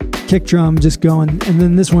 kick drum just going, and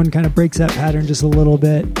then this one kind of breaks that pattern just a little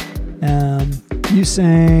bit. You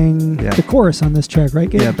sang the chorus on this track, right,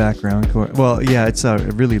 Gabe? Yeah, background chorus. Well, yeah, it's a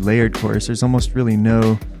really layered chorus. There's almost really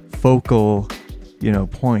no focal,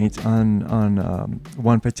 point on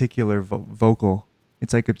one particular vocal.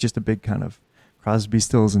 It's like just a big kind of Crosby,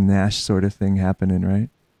 Stills, and Nash sort of thing happening, right?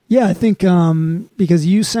 Yeah, I think because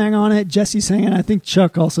you sang on it, Jesse sang it, I think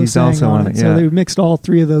Chuck also sang on it. Yeah. So they mixed all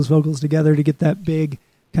 3 of those vocals together to get that big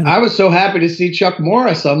kind of... I was so happy to see Chuck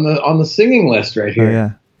Morris on the singing list right here. Oh,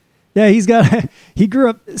 yeah. Yeah, he grew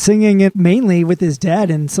up singing it mainly with his dad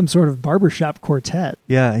in some sort of barbershop quartet.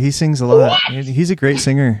 Yeah, he sings a lot. He's a great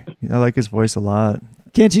singer. I like his voice a lot.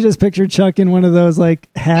 Can't you just picture Chuck in one of those like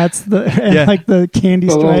hats, like the candy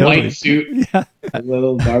stripe, little white suit, a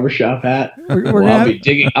little barbershop hat?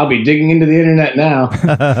 I'll be digging into the internet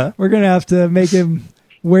now. We're gonna have to make him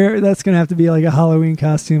wear. That's gonna have to be like a Halloween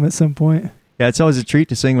costume at some point. Yeah, it's always a treat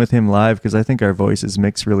to sing with him live because I think our voices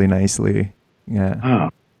mix really nicely. Yeah. Oh.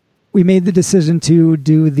 We made the decision to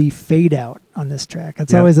do the fade out on this track.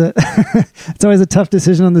 It's always a tough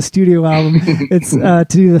decision on the studio album. It's to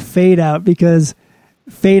do the fade out because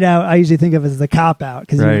fade out I usually think of as the cop out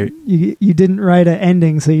because you didn't write an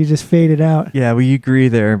ending, so you just fade it out. Yeah, we agree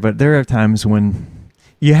there, but there are times when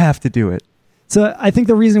you have to do it. So I think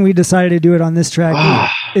the reason we decided to do it on this track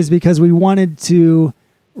is because we wanted to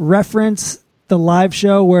reference the live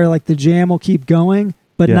show where like the jam will keep going,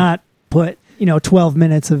 but not put 12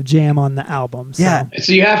 minutes of jam on the album. So. Yeah.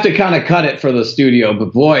 So you have to kind of cut it for the studio.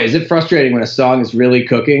 But boy, is it frustrating when a song is really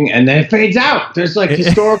cooking and then it fades out. There's like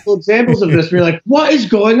historical examples of this where you're like, what is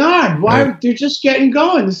going on? Why they're just getting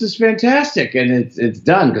going? This is fantastic. And it's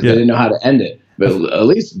done because they didn't know how to end it. But at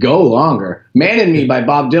least go longer. Man and Me by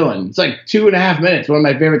Bob Dylan. It's like 2.5 minutes. One of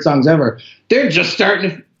my favorite songs ever. They're just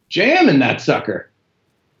starting to jam in that sucker.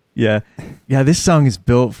 Yeah. This song is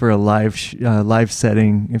built for a live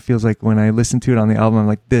setting. It feels like when I listen to it on the album, I'm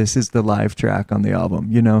like, this is the live track on the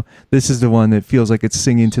album. This is the one that feels like it's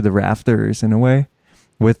singing to the rafters in a way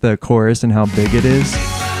with the chorus and how big it is.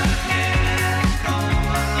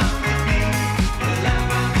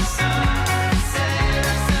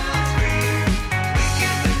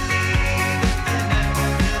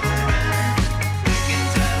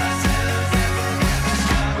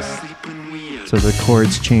 So the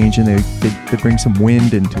chords change and they bring some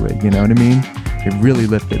wind into it, you know what I mean? They really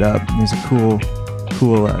lift it up. And there's a cool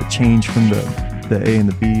change from the A and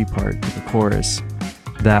the B part to the chorus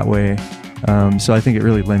that way. So I think it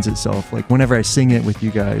really lends itself. Like whenever I sing it with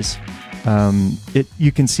you guys,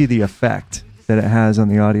 you can see the effect that it has on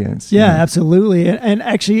the audience. Yeah, absolutely. And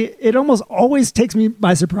actually, it almost always takes me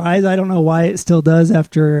by surprise. I don't know why it still does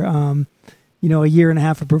after... a year and a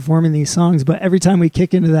half of performing these songs, but every time we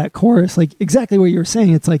kick into that chorus, like exactly what you were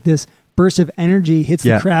saying, it's like this burst of energy hits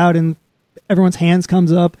the crowd and everyone's hands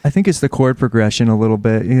comes up. I think it's the chord progression a little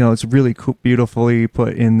bit. It's really cool, beautifully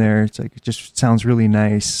put in there. It's like it just sounds really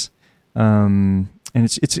nice, and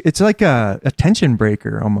it's like a tension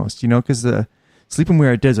breaker almost. Because the Sleeping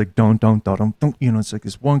Where It Does like don't. It's like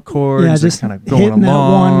this one chord. Yeah, it's just like kind of going hitting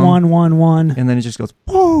along. that 1-1-1-1, and then it just goes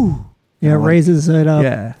woo. Yeah, it raises it up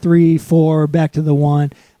 3-4 back to the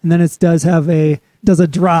 1, and then it does a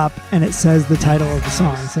drop, and it says the title of the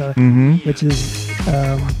song. So which is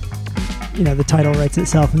the title writes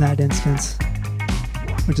itself in that instance,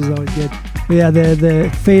 which is always good. But yeah,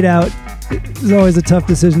 the fade out is always a tough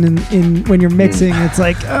decision in when you're mixing. It's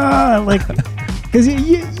like because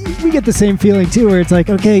we get the same feeling too, where it's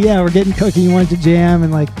like, okay, yeah, we're getting cookie, you want to jam,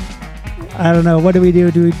 and like, I don't know, what do we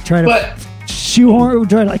do? Do we try to shoehorn,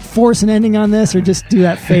 try to like force an ending on this, or just do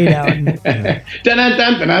that fade out?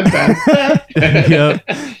 Yep.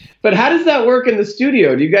 But how does that work in the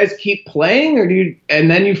studio? Do you guys keep playing, or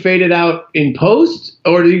and then you fade it out in post,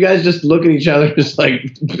 or do you guys just look at each other just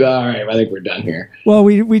like, all right, I think we're done here? Well,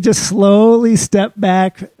 we just slowly step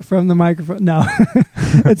back from the microphone. No,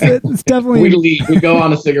 it's definitely we leave. We go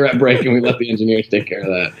on a cigarette break and we let the engineers take care of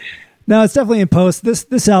that. No, it's definitely in post.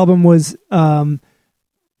 This album was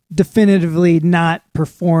definitively not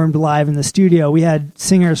performed live in the studio. We had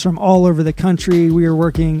singers from all over the country. We were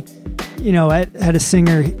working, had a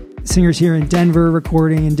singers here in Denver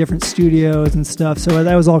recording in different studios and stuff. So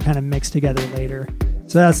that was all kind of mixed together later.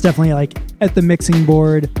 So that's definitely like at the mixing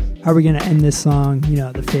board, how are we going to end this song?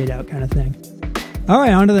 The fade out kind of thing. All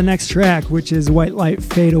right, on to the next track, which is White Light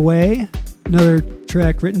Fade Away. Another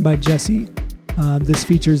track written by Jesse. This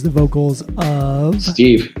features the vocals of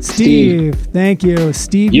Steve. Thank you.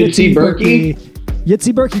 Steve Yitzy Berkey.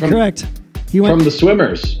 Yitzy Berkey, correct. He went from the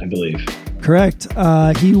Swimmers, I believe. Correct.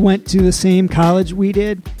 He went to the same college we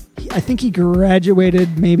did. I think he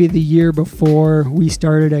graduated maybe the year before we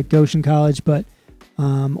started at Goshen College, but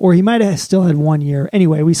or he might have still had 1 year.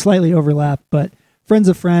 Anyway, we slightly overlapped, but friends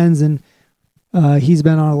of friends, and he's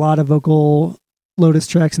been on a lot of Vocal-Lotus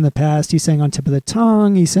tracks in the past. He sang on Tip of the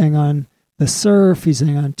Tongue. He sang on The Surf. He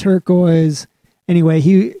sang on Turquoise. Anyway,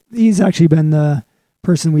 he's actually been the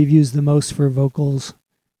person we've used the most for vocals.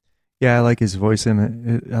 Yeah, I like his voice in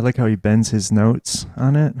it. I like how he bends his notes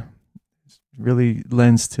on it. Really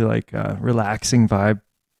lends to like a relaxing vibe.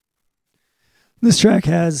 This track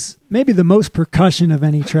has maybe the most percussion of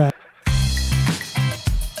any track.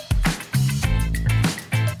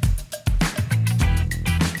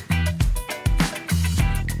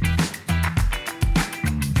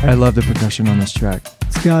 I love the percussion on this track.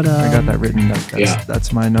 It's got I got that written.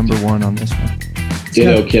 That's my number one on this one.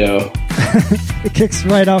 Ditto, kiddo. It kicks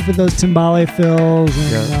right off with those timbale fills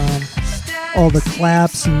and all the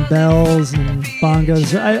claps and bells and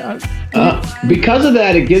bongos. Because of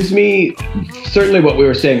that, it gives me certainly what we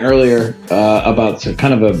were saying earlier about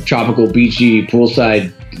kind of a tropical, beachy,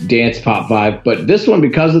 poolside dance pop vibe. But this one,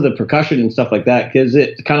 because of the percussion and stuff like that, gives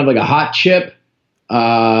it kind of like a hot chip.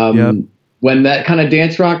 When that kind of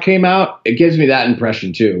dance rock came out, it gives me that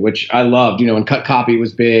impression too, which I loved. When Cut Copy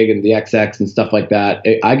was big and the XX and stuff like that,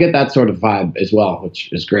 I get that sort of vibe as well,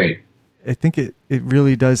 which is great. I think it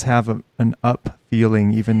really does have an up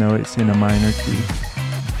feeling, even though it's in a minor key.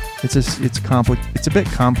 It's a bit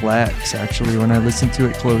complex actually. When I listen to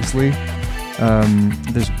it closely,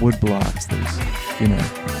 there's wood blocks, there's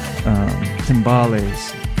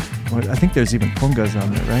timbales. I think there's even congas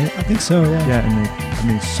on there, right? I think so, yeah. Yeah,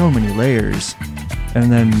 and so many layers. And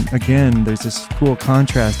then again, there's this cool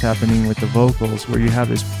contrast happening with the vocals where you have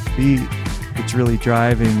this beat that's really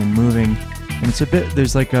driving and moving. And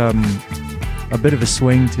there's like a bit of a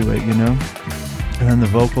swing to it, And then the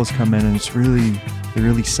vocals come in and they're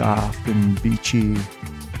really soft and beachy.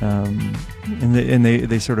 And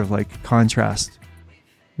they sort of like contrast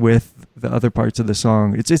with the other parts of the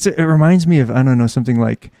song. It reminds me of, I don't know, something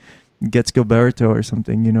like Gets Gilberto or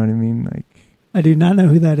something, you know what I mean? Like, I do not know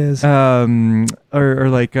who that is. Or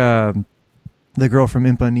like the girl from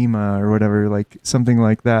Ipanema or whatever, like something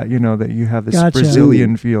like that, that you have this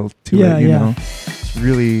Brazilian feel to it, It's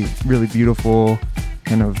really, really beautiful,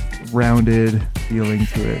 kind of rounded feeling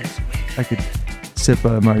to it. I could sip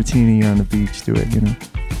a martini on the beach to it,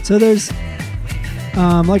 So there's,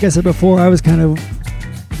 like I said before, I was kind of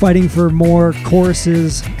fighting for more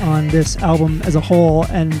choruses on this album as a whole,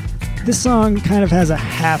 and this song kind of has a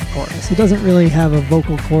half chorus. It doesn't really have a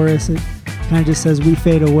vocal chorus. It kind of just says "We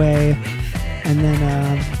Fade Away," and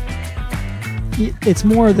then it's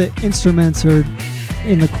more the instruments are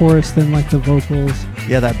in the chorus than like the vocals.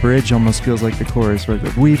 Yeah, that bridge almost feels like the chorus, right?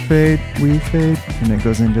 Like, we fade, and it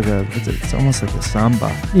goes into it's almost like a samba.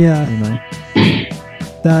 Yeah.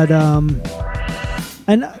 That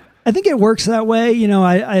and I think it works that way. You know,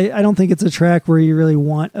 I don't think it's a track where you really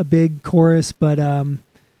want a big chorus, but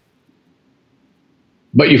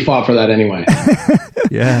you fought for that anyway.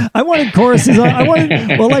 Yeah. I wanted choruses.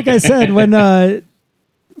 Well, like I said, when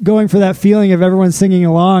going for that feeling of everyone singing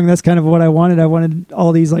along, that's kind of what I wanted. I wanted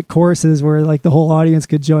all these like choruses where like the whole audience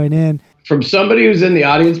could join in. From somebody who's in the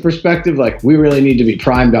audience perspective, like, we really need to be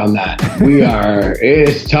primed on that.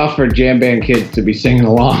 It's tough for jam band kids to be singing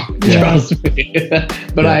along, trust me.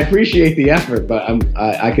 But I appreciate the effort, but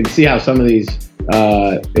I can see how some of these,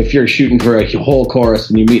 if you're shooting for a whole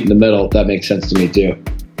chorus and you meet in the middle, that makes sense to me too.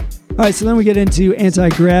 All right, so then we get into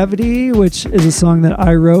Anti-Gravity, which is a song that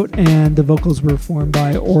I wrote, and the vocals were performed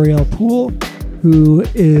by Oriel Poole, who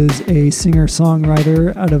is a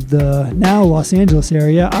singer-songwriter out of the now Los Angeles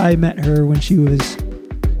area. I met her when she was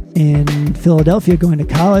in Philadelphia going to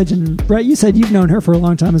college. And Brett, you said you've known her for a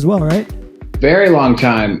long time as well, right? Very long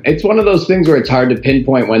time. It's one of those things where it's hard to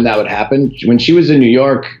pinpoint when that would happen. When she was in New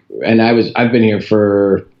York, and I've been here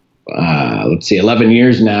for, 11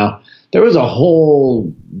 years now, there was a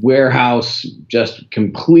whole warehouse, just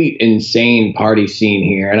complete insane party scene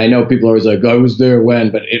here. And I know people are always like, I was there when,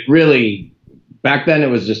 but it really... Back then, it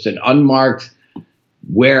was just an unmarked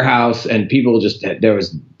warehouse, and people there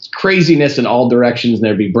was craziness in all directions, and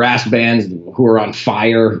there'd be brass bands who were on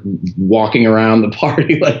fire walking around the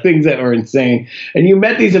party, like things that were insane. And you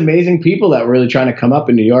met these amazing people that were really trying to come up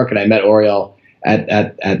in New York, and I met Oriel at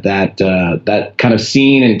that kind of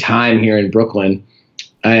scene and time here in Brooklyn,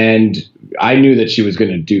 and I knew that she was going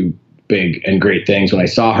to do big and great things. When I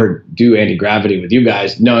saw her do Anti-Gravity with you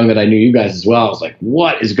guys, knowing that I knew you guys as well, I was like,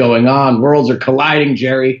 what is going on? Worlds are colliding,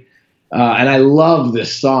 Jerry. And I love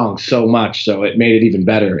this song so much, so it made it even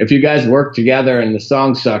better. If you guys worked together and the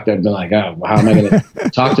song sucked, I'd been like, oh, how am I going to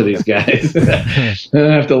talk to these guys? And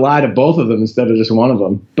I have to lie to both of them instead of just one of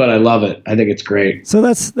them. But I love it. I think it's great. So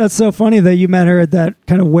that's so funny that you met her at that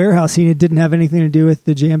kind of warehouse scene. It didn't have anything to do with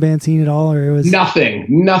the jam band scene at all, or it was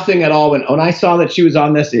nothing at all. When I saw that she was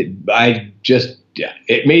on this, it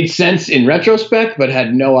made sense in retrospect, but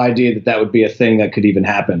had no idea that would be a thing that could even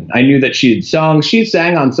happen. I knew that she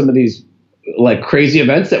sang on some of these like crazy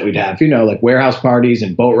events that we'd have, like warehouse parties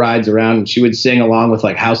and boat rides around, and she would sing along with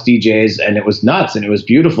like house DJs, and it was nuts and it was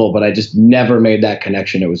beautiful, but I just never made that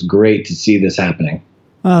connection. It was great to see this happening.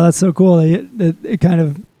 Oh, that's so cool. It kind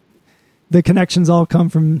of, the connections all come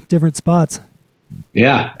from different spots.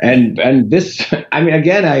 Yeah. And this, I mean,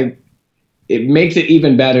 again, it makes it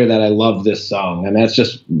even better that I love this song, and that's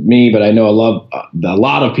just me, but I know I love a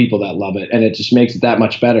lot of people that love it, and it just makes it that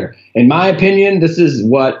much better. In my opinion, this is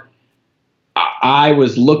what I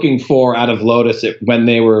was looking for out of Lotus when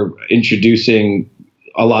they were introducing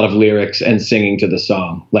a lot of lyrics and singing to the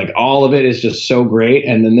song. Like, all of it is just so great,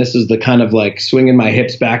 and then this is the kind of like swinging my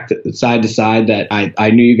hips back side to side that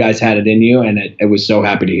I knew you guys had it in you, and it was so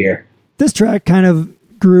happy to hear. This track kind of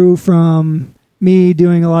grew from me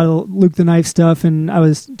doing a lot of Luke the Knife stuff, and I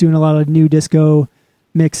was doing a lot of new disco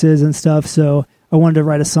mixes and stuff, so I wanted to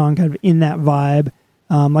write a song kind of in that vibe.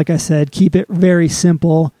 Like I said, keep it very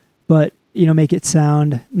simple, but make it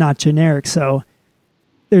sound not generic. So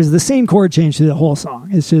there's the same chord change through the whole song.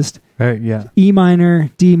 It's just E minor,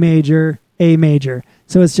 D major, A major.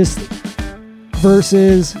 So it's just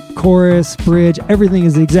verses, chorus, bridge, everything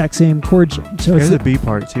is the exact same chord change. So there's the B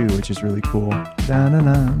part too, which is really cool. Da, na,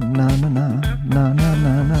 na, na, na, na, na,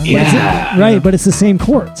 na, na. Yeah. Right, but it's the same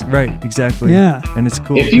chords. Right, exactly. Yeah. And it's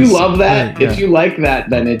cool. If you love that, if you like that,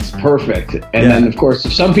 then it's perfect. And then, of course,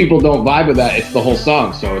 if some people don't vibe with that, it's the whole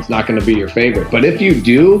song, so it's not going to be your favorite. But if you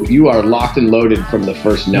do, you are locked and loaded from the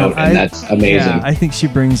first note, and that's amazing. Yeah, I think she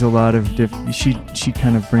brings a lot of she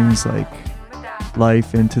kind of brings like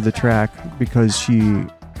life into the track, because she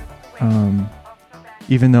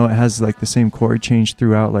even though it has like the same chord change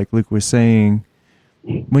throughout, like Luke was saying,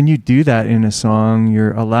 when you do that in a song,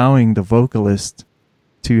 you're allowing the vocalist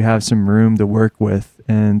to have some room to work with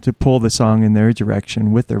and to pull the song in their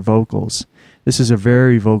direction with their vocals. This is a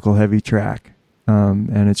very vocal heavy track,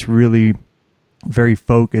 and it's really very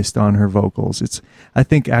focused on her vocals. It's, I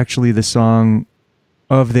think, actually the song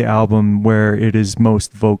of the album where it is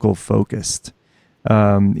most vocal focused.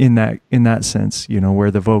 In that sense,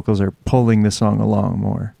 where the vocals are pulling the song along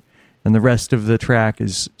more, and the rest of the track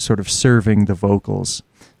is sort of serving the vocals.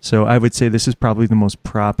 So I would say this is probably the most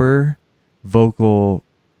proper vocal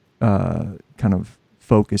kind of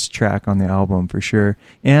focused track on the album for sure.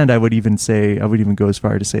 And I would even go as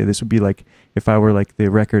far to say this would be like, if I were like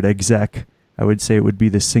the record exec, I would say it would be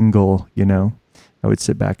the single. I would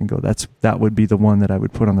sit back and go, that would be the one that I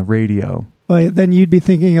would put on the radio. Well, then you'd be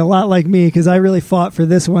thinking a lot like me, because I really fought for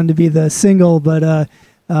this one to be the single, but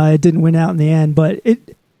it didn't win out in the end. But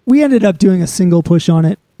we ended up doing a single push on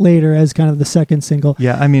it later as kind of the second single.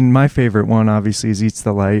 Yeah, I mean, my favorite one obviously is "Eats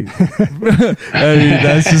the Light." I mean,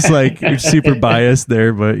 that's just like super biased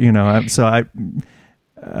there, but you know,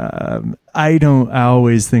 I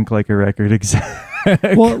always think like a record exec.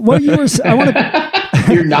 Well, what you were, I want to.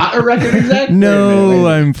 You're not a record exec? No, Wait a minute.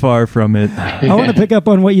 I'm far from it. I want to pick up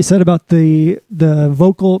on what you said about the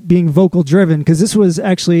vocal being vocal driven, because this was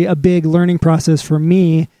actually a big learning process for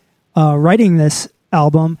me. Writing this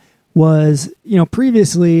album was, you know,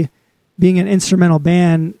 previously being an instrumental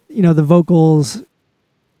band, you know, the vocals,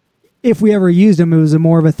 if we ever used them, it was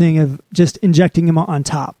more of a thing of just injecting them on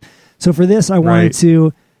top. So for this, I wanted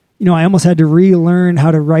to, you know, I almost had to relearn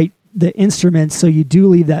how to write the instruments, so you do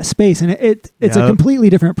leave that space, and it's a completely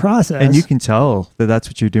different process. And you can tell that that's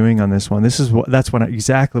what you're doing on this one.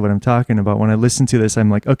 Exactly what I'm talking about. When I listen to this, I'm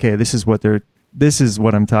like, okay, this is what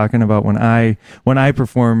I'm talking about when I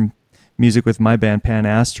perform music with my band Pan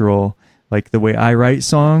Astral. Like the way I write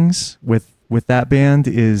songs with that band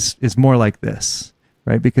is more like this,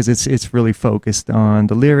 right? Because it's really focused on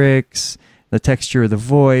the lyrics, the texture of the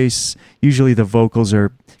voice. Usually the vocals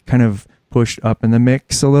are kind of pushed up in the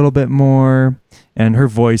mix a little bit more, and her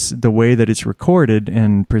voice, the way that it's recorded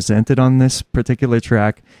and presented on this particular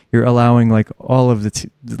track, you're allowing like all of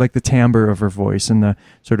the timbre of her voice and the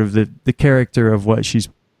sort of the character of what she's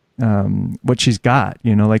got,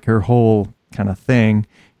 you know, like her whole kind of thing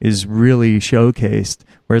is really showcased.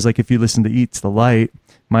 Whereas like if you listen to Eats the Light,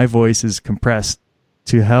 my voice is compressed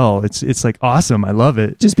to hell. It's like awesome. I love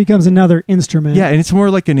it. Just becomes another instrument. Yeah, and it's more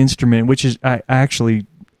like an instrument, which is I actually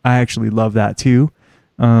love that too.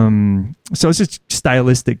 So it's just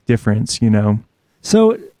stylistic difference, you know.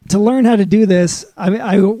 So to learn how to do this, I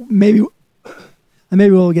maybe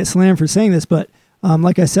will get slammed for saying this, but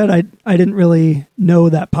like I said, I didn't really know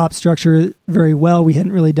that pop structure very well. We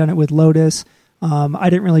hadn't really done it with Lotus. I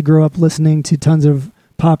didn't really grow up listening to tons of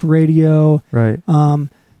pop radio. Right.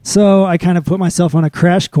 So I kind of put myself on a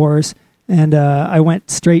crash course, and I went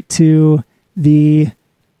straight to the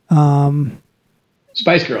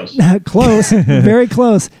Spice Girls. Close, very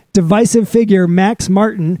close. Divisive figure, Max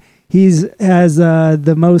Martin. Has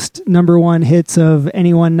the most number one hits of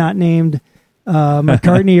anyone not named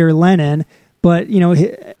McCartney or Lennon. But, you know,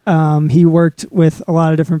 he worked with a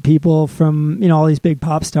lot of different people from, you know, all these big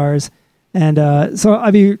pop stars. And so I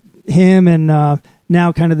mean, him and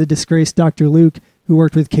now kind of the disgraced Dr. Luke, who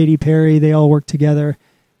worked with Katy Perry, they all worked together.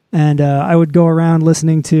 And I would go around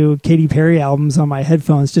listening to Katy Perry albums on my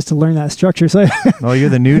headphones just to learn that structure. So, oh, you're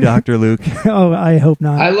the new Dr. Luke. Oh, I hope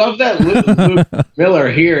not. I love that Luke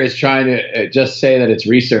Miller here is trying to just say that it's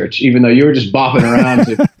research, even though you were just bopping around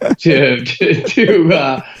to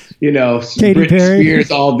you know, Katy Perry,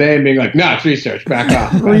 Spears all day and being like, no, it's research. Back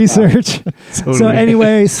off. Research. Totally. So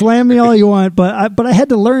anyway, slam me all you want, but I had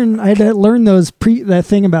to learn. I had to learn that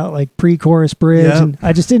thing about like pre-chorus bridge, Yep. and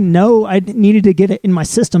I just didn't know. I needed to get it in my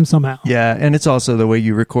system somehow. Yeah, and it's also the way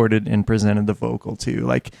you recorded and presented the vocal too,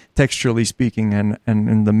 like texturally speaking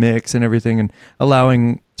and the mix and everything, and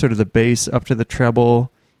allowing sort of the bass up to the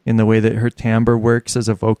treble in the way that her timbre works as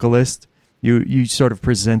a vocalist. You sort of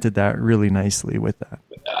presented that really nicely with that.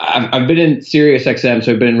 I've been in Sirius XM,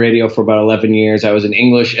 so I've been in radio for about 11 years. I was an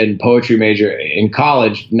English and poetry major in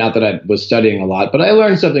college. Not that I was studying a lot, but I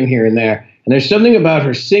learned something here and there. And there's something about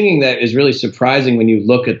her singing that is really surprising when you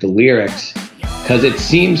look at the lyrics, because it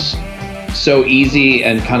seems so easy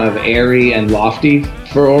and kind of airy and lofty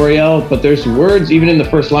for Oriel, but there's words even in the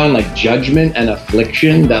first line like judgment and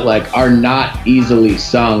affliction that like are not easily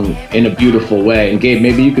sung in a beautiful way. And Gabe,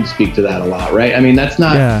 maybe you could speak to that a lot, right? I mean, that's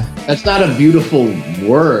not a beautiful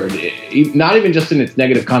word, not even just in its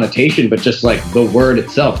negative connotation, but just like the word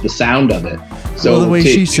itself, the sound of it. So the way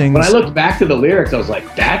she sings, when I looked back to the lyrics, I was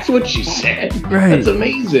like, that's what she said. Right. That's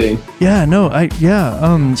amazing. Yeah, no,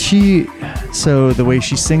 so the way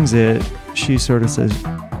she sings it, she sort of says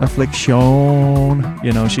affliction,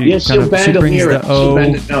 you know, she brings the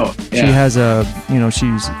O. She has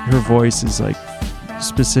her voice is like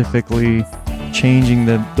specifically changing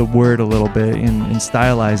the word a little bit and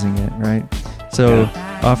stylizing it, right? So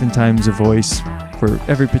oftentimes a voice for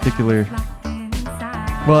every particular,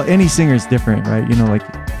 well, any singer is different, right? You know, like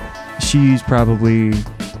she's probably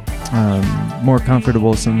more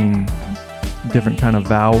comfortable singing different kind of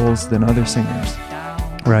vowels than other singers,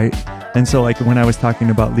 right? And so like when I was talking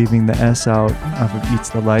about leaving the S out of Eats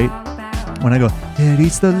the Light, when I go, it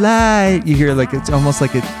eats the light, you hear like it's almost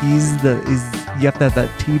like you have to have that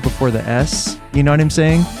T before the S, you know what I'm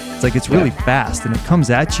saying? It's like it's really fast and it comes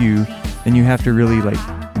at you and you have to really like,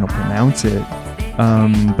 you know, pronounce it.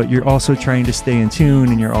 But you're also trying to stay in tune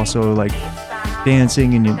and you're also like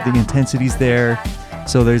dancing and the intensity's there.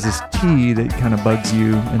 So there's this T that kind of bugs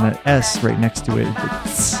you, and that S right next to it,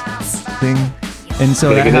 the thing. And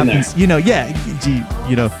so that happens,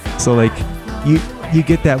 so like you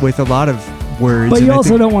get that with a lot of words. But you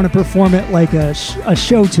also don't want to perform it like a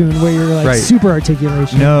show tune where you're like super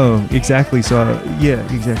articulation. No, exactly. So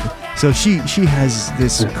exactly. So she has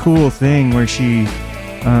this cool thing where she,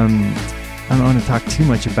 I don't want to talk too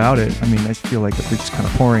much about it. I mean, I feel like we're just kind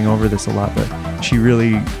of pouring over this a lot, but she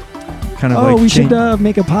really kind of we should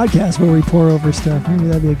make a podcast where we pour over stuff. Maybe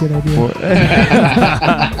that'd be a good idea.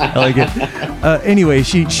 I like it. Anyway,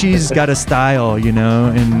 she's got a style,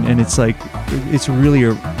 and it's like, it's really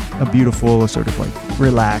a beautiful sort of like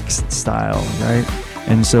relaxed style, right?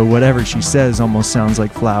 And so whatever she says almost sounds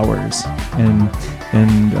like flowers. And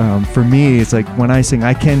for me, it's like when I sing,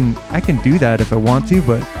 I can do that if I want to,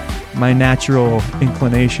 but my natural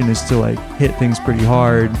inclination is to like hit things pretty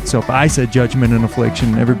hard. So if I said judgment and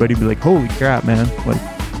affliction, everybody would be like, holy crap, man, like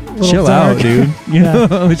chill out, dude. You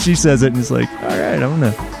know, she says it and it's like, all right, I'm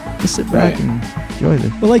gonna just sit back and enjoy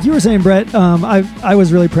this. But like you were saying, Brett, I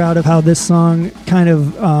was really proud of how this song kind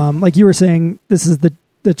of, like you were saying, this is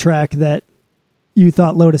the track that you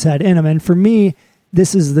thought Lotus had in them. And for me,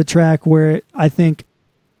 this is the track where I think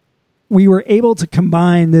we were able to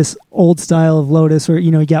combine this old style of Lotus, where,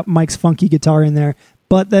 you got Mike's funky guitar in there,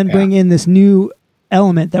 but then bring in this new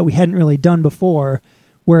element that we hadn't really done before,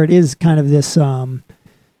 where it is kind of this, there's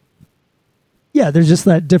just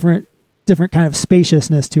that different kind of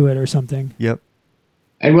spaciousness to it or something. Yep.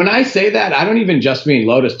 And when I say that, I don't even just mean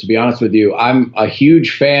Lotus, to be honest with you. I'm a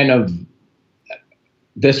huge fan of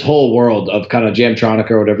this whole world of kind of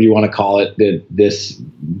jamtronica or whatever you want to call it, this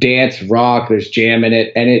dance rock, there's jam in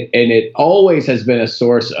it. And it always has been a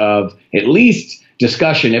source of at least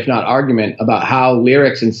discussion, if not argument, about how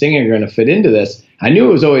lyrics and singing are going to fit into this. I knew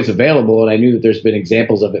it was always available, and I knew that there's been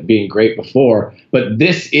examples of it being great before, but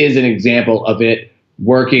this is an example of it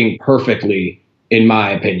working perfectly, in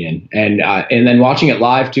my opinion. And then watching it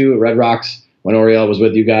live too at Red Rocks when Oriel was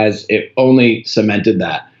with you guys, it only cemented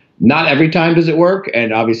that. Not every time does it work,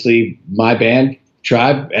 and obviously my band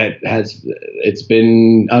Tribe it's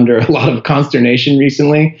been under a lot of consternation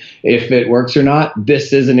recently if it works or not.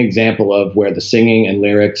 This is an example of where the singing and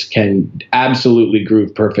lyrics can absolutely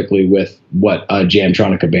groove perfectly with what a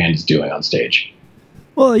jamtronica band is doing on stage.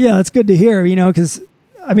 Well, yeah, it's good to hear, because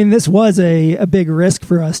I mean, this was a big risk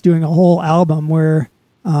for us doing a whole album where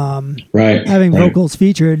having vocals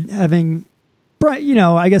featured, having,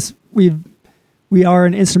 I guess we are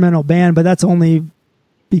an instrumental band, but that's only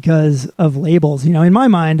because of labels. In my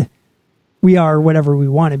mind, we are whatever we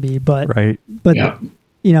want to be, but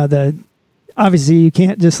obviously you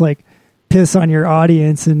can't just like piss on your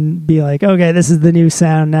audience and be like, okay, this is the new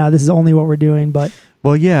sound now, this is only what we're doing. But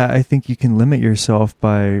well, yeah, I think you can limit yourself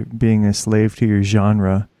by being a slave to your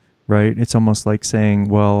genre, right? It's almost like saying,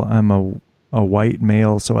 well, I'm a white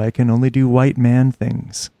male, so I can only do white man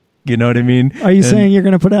things. You know what I mean? Are you saying you're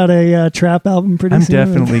going to put out a trap album pretty soon? I'm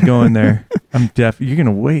definitely going there. You're going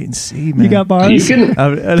to wait and see, man. You got bars? You can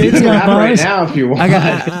rap right now if you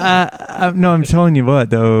want. No, I'm telling you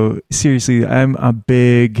what, though. Seriously, I'm a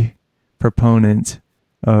big proponent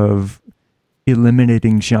of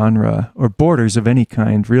eliminating genre or borders of any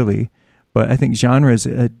kind, really. But I think genre is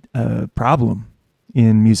a problem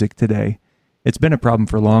in music today. It's been a problem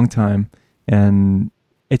for a long time, and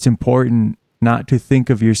it's important not to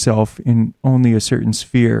think of yourself in only a certain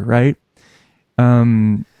sphere, right? But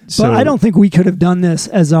I don't think we could have done this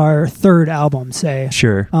as our third album, say.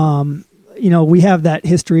 Sure. We have that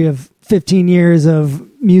history of 15 years of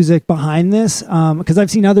music behind this, because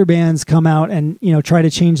I've seen other bands come out and try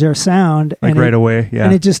to change their sound away,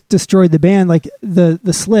 and it just destroyed the band. Like the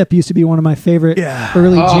Slip used to be one of my favorite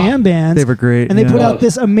early jam bands. They were great, and they put out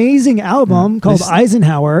this amazing album called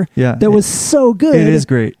Eisenhower that was so good. It is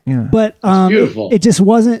great, but it just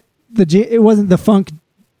wasn't the funk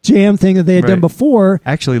jam thing that they had done before.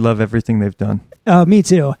 I actually love everything they've done. Me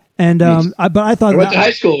too. And but I thought I went to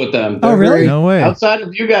high school with them. Oh, really? No way. Outside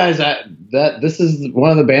of you guys, this is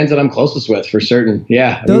one of the bands that I'm closest with for certain.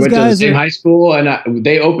 Yeah, those we went to the guys same high school, and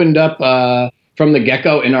they opened up from the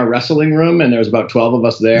get-go in our wrestling room, and there was about 12 of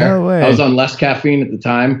us there. No way. I was on less caffeine at the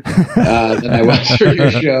time than I was for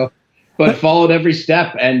your show, but followed every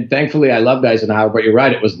step. And thankfully, I loved Eisenhower. But you're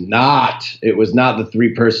right, it was not the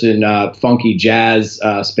 3-person funky jazz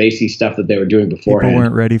spacey stuff that they were doing beforehand. People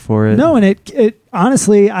weren't ready for it. No, and it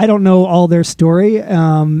honestly, I don't know all their story.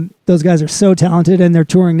 Those guys are so talented, and they're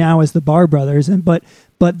touring now as the Barr Brothers. But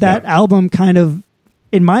that album kind of,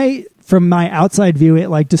 from my outside view, it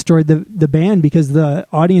like destroyed the band because the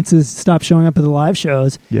audiences stopped showing up at the live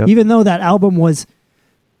shows. Yep. Even though that album was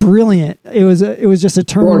brilliant. It was just a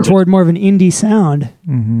turn Gorgeous. toward more of an indie sound.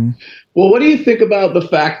 Mm-hmm. Well, what do you think about the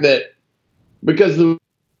fact that, because the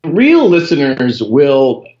real listeners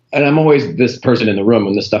will, and I'm always this person in the room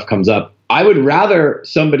when this stuff comes up, I would rather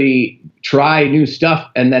somebody try new stuff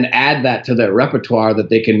and then add that to their repertoire that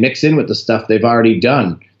they can mix in with the stuff they've already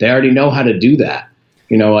done. They already know how to do that.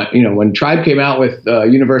 When Tribe came out with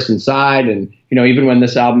Universe Inside, and even when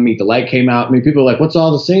this album Meet the Light came out, I mean, people are like, "What's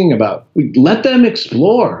all the singing about?" We let them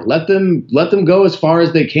explore, let them go as far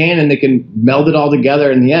as they can, and they can meld it all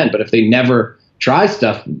together in the end. But if they never try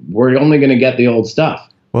stuff, we're only going to get the old stuff.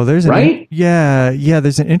 Well, there's right?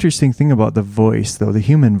 There's an interesting thing about the voice, though. The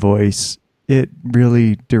human voice, it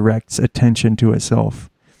really directs attention to itself.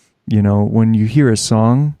 When you hear a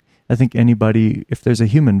song, I think if there's a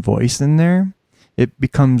human voice in there, it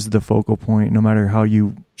becomes the focal point, no matter how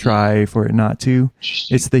you try for it not to.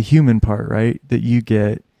 It's the human part, right, that you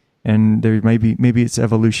get. And there maybe it's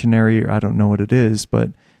evolutionary, or I don't know what it is, but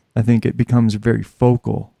I think it becomes very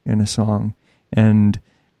focal in a song. And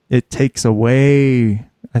it takes away,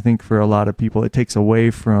 I think for a lot of people, it takes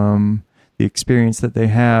away from the experience that they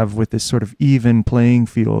have with this sort of even playing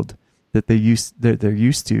field that they're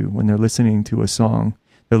used to when they're listening to a song.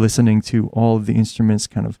 They're listening to all of the instruments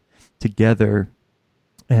kind of together,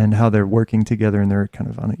 and how they're working together, and they're kind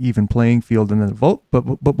of on an even playing field. And then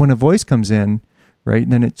but when a voice comes in, right,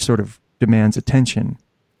 then it sort of demands attention.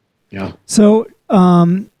 Yeah. So,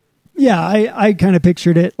 I kind of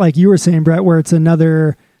pictured it like you were saying, Brett, where it's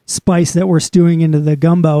another spice that we're stewing into the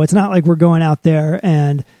gumbo. It's not like we're going out there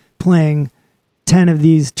and playing 10 of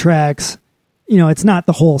these tracks. It's not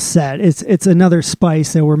the whole set. It's another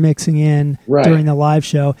spice that we're mixing in during the live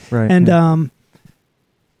show. Right. And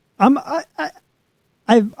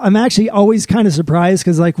I'm actually always kind of surprised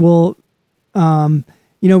because, like, we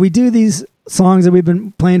do these songs that we've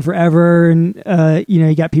been playing forever, and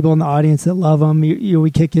you got people in the audience that love them.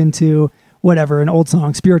 We kick into whatever, an old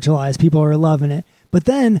song, Spiritualized. People are loving it, but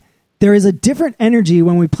then there is a different energy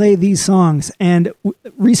when we play these songs. And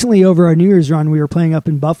recently, over our New Year's run, we were playing up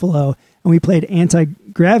in Buffalo, and we played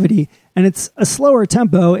Anti-Gravity, and it's a slower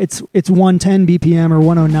tempo. It's 110 BPM or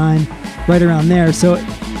 109, right around there. So,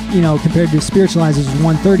 compared to Spiritualized, it's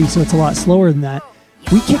 130, so it's a lot slower than that.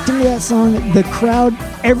 We kicked into that song. The crowd,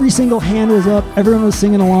 every single hand was up. Everyone was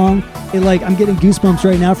singing along. I'm getting goosebumps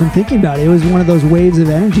right now from thinking about it. It was one of those waves of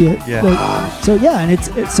energy.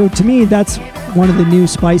 And so to me, that's one of the new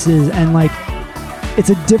spices, and it's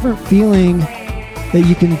a different feeling that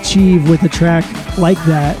you can achieve with a track like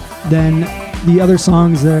that than the other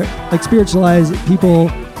songs that are like Spiritualized. People,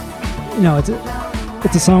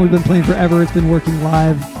 it's a song we've been playing forever. It's been working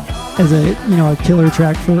live as a killer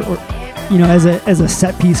track as a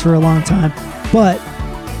set piece for a long time. But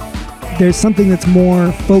there's something that's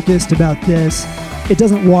more focused about this. It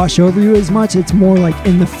doesn't wash over you as much. It's more like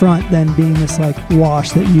in the front than being this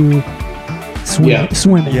wash that you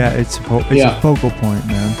swim in. Yeah, it's a focal point,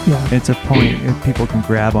 man. Yeah. It's a point, and people can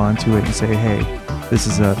grab onto it and say, hey, this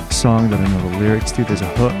is a song that I know the lyrics to. There's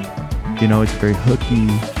a hook. It's very hooky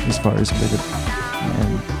as far as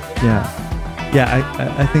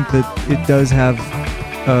I think that it does have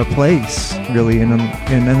a place, really, and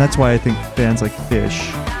that's why I think bands like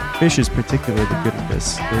Fish is particularly good at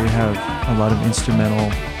this. They have a lot of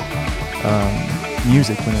instrumental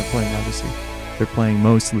music when they're playing. Obviously, they're playing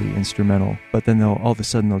mostly instrumental, but then all of a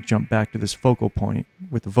sudden they'll jump back to this focal point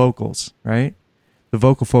with the vocals, right? The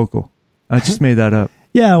vocal. I just made that up.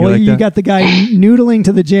 Yeah, you got the guy noodling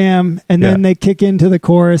to the jam, and then they kick into the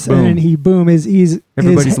chorus, Boom. and his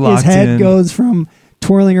locked head in. goes from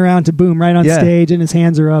twirling around to boom right on stage, and his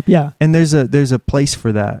hands are up. Yeah, and there's a place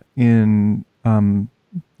for that in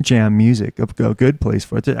jam music, a good place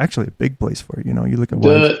for it. It's actually a big place for it. You look at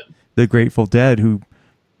the Grateful Dead, who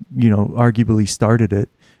arguably started it,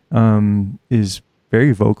 is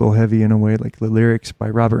very vocal heavy in a way. Like the lyrics by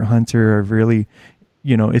Robert Hunter are really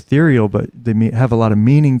ethereal, but they have a lot of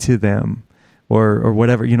meaning to them, or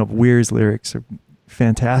whatever. Weir's lyrics are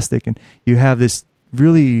fantastic, and you have this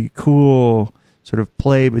really cool sort of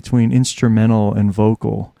play between instrumental and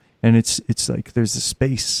vocal, and it's like there's a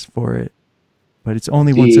space for it, but it's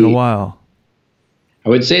only once in a while. I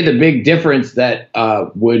would say the big difference that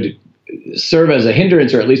would serve as a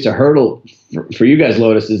hindrance, or at least a hurdle for you guys,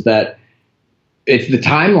 Lotus, is that it's the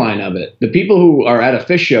timeline of it. The people who are at a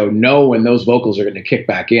Fish show know when those vocals are going to kick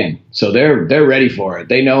back in, so they're ready for it.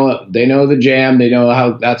 They know the jam. They know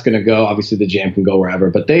how that's going to go. Obviously, the jam can go wherever,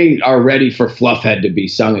 but they are ready for Fluffhead to be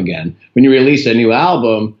sung again. When you release a new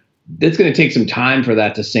album, it's going to take some time for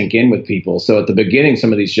that to sink in with people. So at the beginning,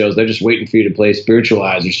 some of these shows, they're just waiting for you to play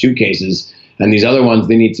Spiritualized or Suitcases, and these other ones,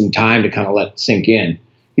 they need some time to kind of let sink in.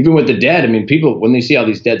 even with the Dead, I mean, people, when they see all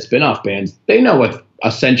these Dead spin-off bands, they know what's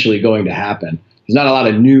essentially going to happen. There's not a lot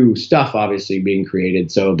of new stuff, obviously, being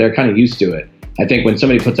created, so they're kind of used to it. I think when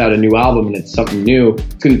somebody puts out a new album and it's something new,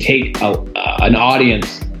 it's going to take an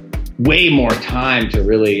audience way more time to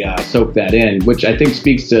really soak that in, which I think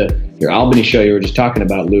speaks to your Albany show you were just talking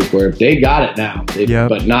about, Luke, where if they got it now,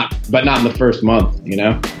 but not in the first month, you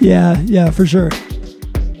know? Yeah, for sure.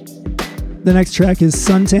 The next track is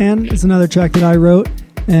Suntan. It's another track that I wrote,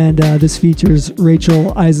 and this features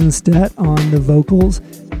Rachel Eisenstadt on the vocals.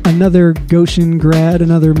 Another Goshen grad,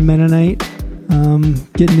 another Mennonite,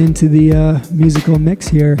 getting into the musical mix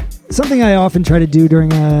here. Something I often try to do during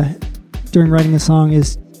writing a song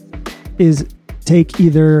is take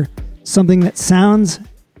either something that sounds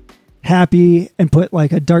happy and put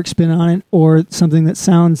like a dark spin on it, or something that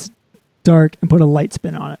sounds dark and put a light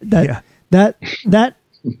spin on it. That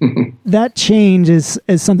change is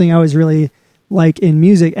something I always really like in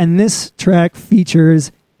music. And this track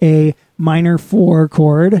features a minor 4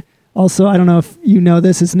 chord. Also, I don't know if you know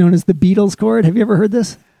this, it's known as the Beatles chord. Have you ever heard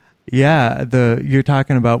this? Yeah, you're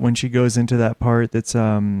talking about when she goes into that part that's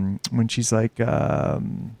when she's like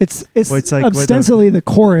it's like ostensibly the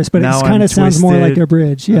chorus, but it kind of sounds more like a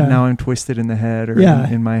bridge. Yeah. Now I'm twisted in the head, or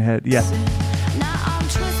in my head. Yeah.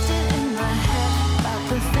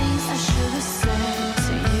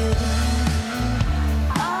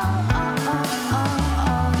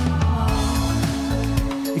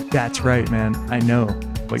 That's right, man. I know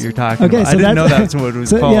what you're talking about. I didn't know that's what it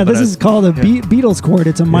was called. Yeah, this is called a Beatles chord.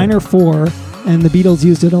 It's a minor 4, and the Beatles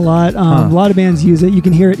used it a lot. A lot of bands use it. You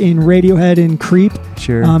can hear it in Radiohead and Creep.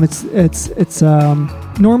 Sure. It's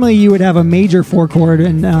normally you would have a major 4 chord,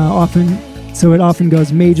 and it often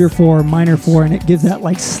goes major 4, minor 4, and it gives that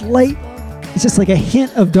like slight. It's just like a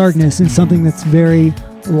hint of darkness in something that's very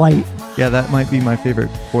light. Yeah, that might be my favorite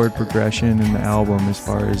chord progression in the album as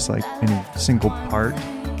far as like any single part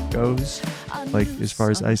goes, like as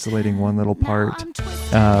far as isolating one little part.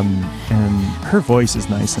 And her voice is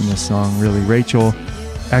nice in this song, really. Rachel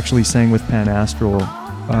actually sang with Pan Astral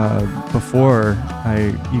before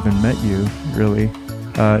I even met you, really,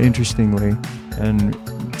 interestingly. And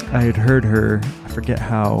I had heard her, I forget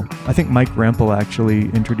how, I think Mike Rempel actually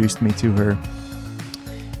introduced me to her.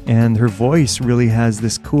 And her voice really has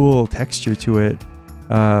this cool texture to it.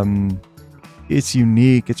 It's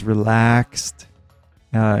unique, it's relaxed,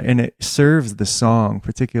 and it serves the song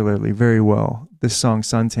particularly very well. This song,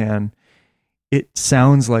 Suntan, it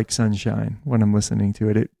sounds like sunshine when I'm listening to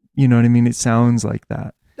it. You know what I mean? It sounds like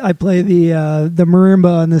that. I play the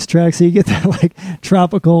marimba on this track, so you get that like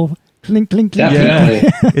tropical clink, clink, clink. Yeah,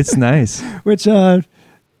 it's nice. Which, I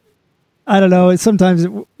don't know, it's sometimes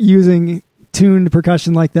using tuned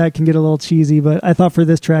percussion like that can get a little cheesy, but I thought for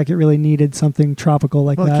this track it really needed something tropical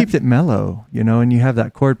like that. Well, it keeps it mellow, you know, and you have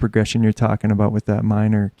that chord progression you're talking about with that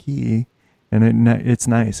minor key, and it's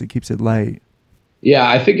nice. It keeps it light. Yeah,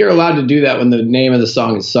 I think you're allowed to do that when the name of the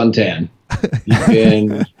song is Suntan. You can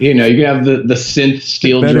have the synth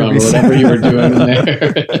steel drum or whatever you were doing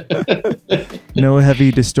there. No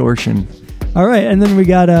heavy distortion. All right, and then we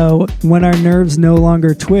got When Our Nerves No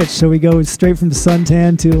Longer Twitch. So we go straight from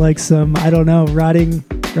Suntan to like some, I don't know, rotting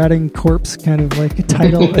corpse kind of like a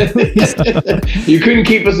title. You couldn't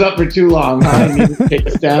keep us up for too long, huh? You need to take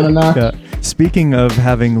us down a notch. Yeah. Speaking of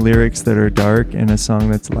having lyrics that are dark in a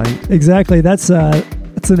song that's light. Exactly. That's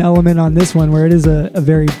an element on this one where it is a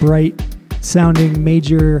very bright sounding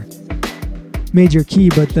major key,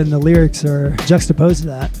 but then the lyrics are juxtaposed to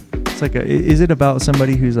that. Like is it about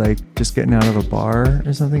somebody who's like just getting out of a bar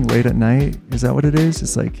or something late at night? Is that what it is?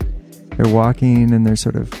 It's like they're walking and they're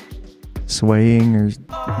sort of swaying or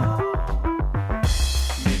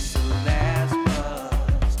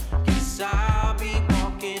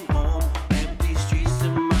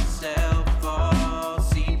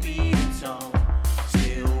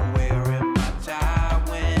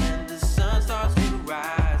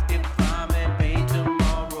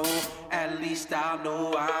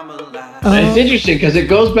It's interesting because it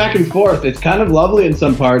goes back and forth. It's kind of lovely in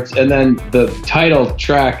some parts, and then the title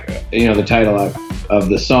track, the title of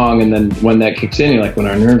the song, and then when that kicks in, you're like, When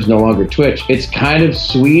Our Nerves No Longer Twitch. It's kind of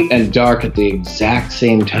sweet and dark at the exact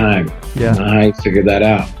same time. Yeah, I figured that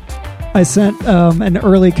out. I sent an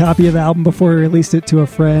early copy of the album before we released it to a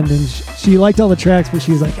friend, and she liked all the tracks, but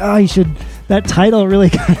she was like, "Oh, you should." That title really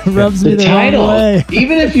kind of rubs me the wrong way.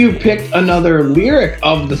 Even if you picked another lyric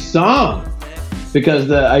of the song, because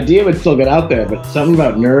the idea would still get out there, but something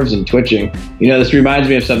about nerves and twitching. This reminds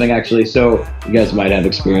me of something actually. So you guys might have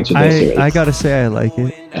experience with this. I gotta say, I like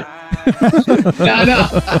it. Yeah. No.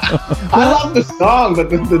 I love the song, but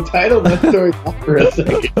the title, that story for a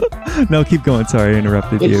second. No, keep going. Sorry, I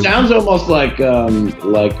interrupted you. It sounds almost like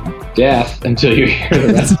death until you hear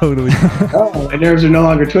the rest. Totally. Oh, my nerves are no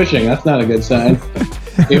longer twitching. That's not a good sign.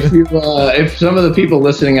 If some of the people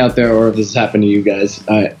listening out there, or if this has happened to you guys,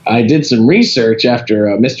 I did some research after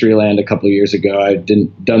Mysteryland a couple of years ago. I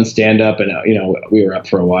done stand up, and we were up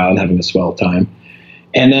for a while and having a swell time.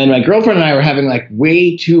 And then my girlfriend and I were having like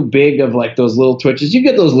way too big of like those little twitches. You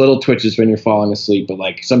get those little twitches when you're falling asleep, but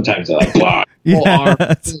like sometimes they're like whole arm,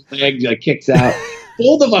 whole leg like kicks out.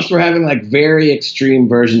 Both of us were having like very extreme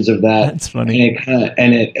versions of that. That's funny.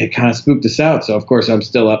 And it kind of spooked us out. So of course I'm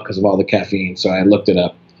still up because of all the caffeine. So I looked it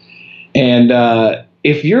up. And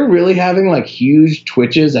if you're really having like huge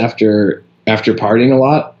twitches after partying a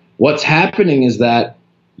lot, what's happening is that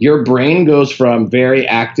your brain goes from very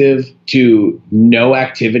active to no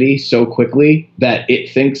activity so quickly that it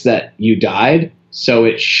thinks that you died. So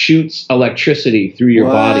it shoots electricity through your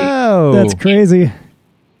body. That's crazy.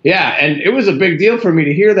 Yeah, and it was a big deal for me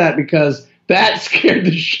to hear that because that scared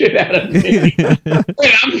the shit out of me.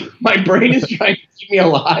 Wait, my brain is trying to keep me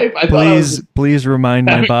alive. Please remind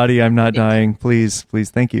my body I'm not dying. Please,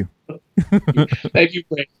 thank you. Thank you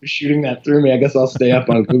for shooting that through me. I guess I'll stay up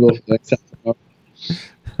on Google for the next half hour.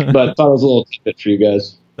 But I thought it was a little tidbit for you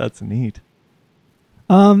guys. That's neat.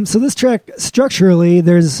 So this track structurally,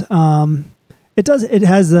 there's it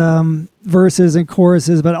has verses and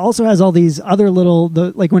choruses, but it also has all these other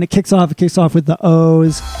like when it kicks off with the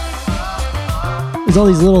O's. There's all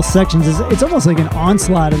these little sections. It's almost like an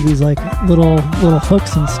onslaught of these like little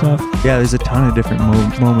hooks and stuff. Yeah, there's a ton of different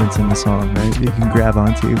moments in the song, right? That you can grab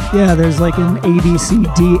onto. Yeah, there's like an A, B, C,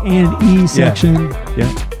 D, and E section. Yeah.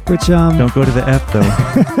 Which don't go to the F though.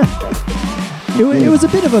 it was a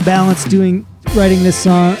bit of a balance writing this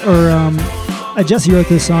song, or Jesse wrote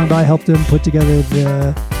this song, but I helped him put together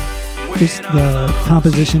the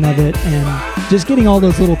composition of it, and just getting all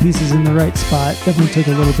those little pieces in the right spot definitely took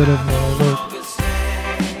a little bit of work.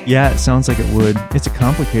 Yeah, it sounds like it would. It's a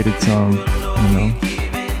complicated song,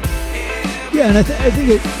 Yeah, and I think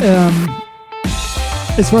it,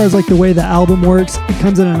 as far as like the way the album works, it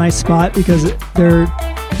comes in a nice spot because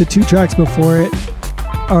the two tracks before it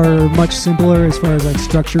are much simpler as far as like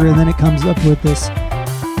structure, and then it comes up with this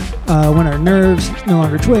When Our Nerves No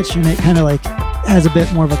Longer Twitch, and it kind of like has a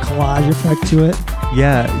bit more of a collage effect to it.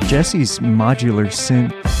 Yeah, Jesse's modular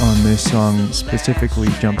synth on this song specifically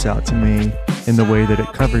jumps out to me in the way that it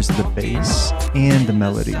covers the bass and the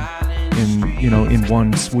melody in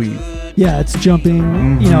one sweep. Yeah, it's jumping,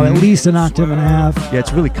 at least an octave and a half. Yeah,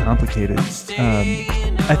 it's really complicated.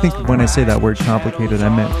 I think when I say that word complicated,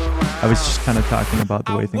 I was just kind of talking about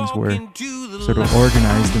the way things were sort of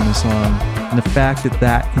organized in the song. And the fact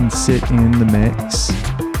that can sit in the mix,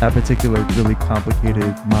 that particular really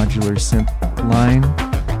complicated modular synth line,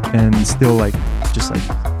 and still just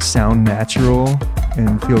sound natural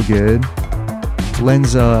and feel good,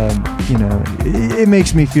 lends, it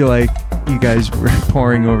makes me feel like you guys were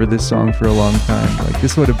poring over this song for a long time. Like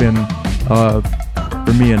this would have been,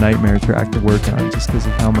 for me, a nightmare track to work on just because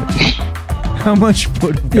of how much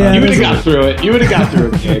would have gone. You would have got through it. You would have got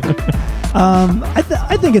through it, Gabe.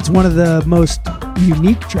 I think it's one of the most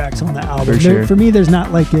unique tracks on the album. For sure. For me, there's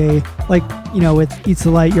not with Eats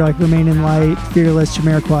the Light, you're like Remain in Light, Fearless,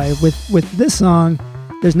 Jamiroquai. With this song,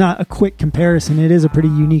 there's not a quick comparison. It is a pretty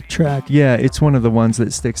unique track. Yeah, it's one of the ones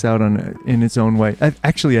that sticks out in its own way. I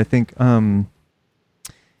think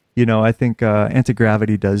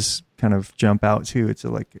Anti-Gravity does kind of jump out too. It's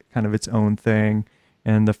kind of its own thing.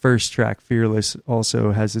 And the first track, Fearless,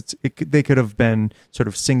 also has they could have been sort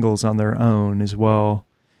of singles on their own as well.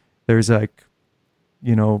 There's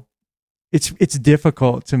it's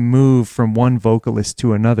difficult to move from one vocalist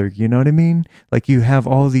to another. You know what I mean? Like you have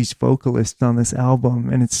all these vocalists on this album,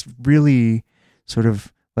 and it's really sort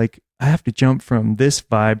of like I have to jump from this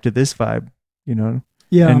vibe to this vibe,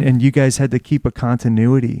 Yeah. And you guys had to keep a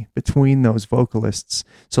continuity between those vocalists.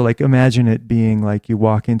 So like imagine it being like you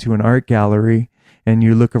walk into an art gallery and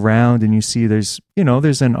you look around and you see there's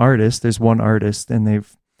one artist and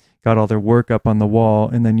they've got all their work up on the wall,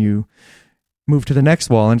 and then you move to the next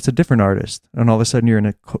wall and it's a different artist, and all of a sudden you're in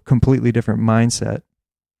a completely different mindset.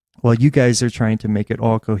 Well, you guys are trying to make it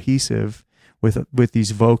all cohesive with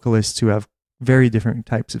these vocalists who have very different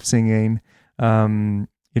types of singing,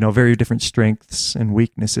 very different strengths and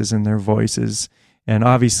weaknesses in their voices. And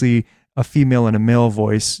obviously a female and a male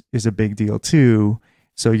voice is a big deal too.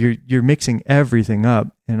 So you're mixing everything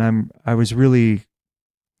up, and I was really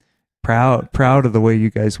proud of the way you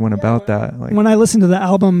guys went about that. Like, when I listen to the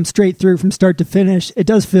album straight through from start to finish, it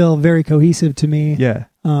does feel very cohesive to me. yeah,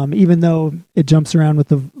 Even though it jumps around with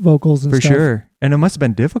the vocals and for stuff. sure. And it must have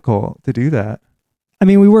been difficult to do that. I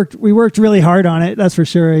mean, we worked really hard on it. That's for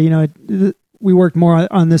sure. You know, we worked more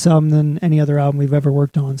on this album than any other album we've ever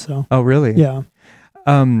worked on. So. Oh, really? Yeah.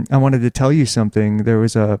 I wanted to tell you something. There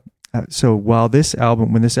was so when this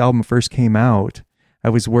album first came out, I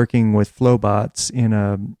was working with Flowbots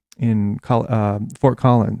in Fort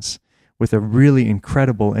Collins with a really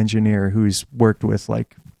incredible engineer who's worked with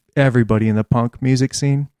like everybody in the punk music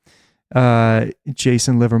scene,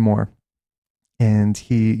 Jason Livermore. And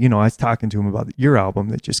he, I was talking to him about your album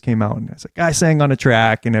that just came out, and I was like, I sang on a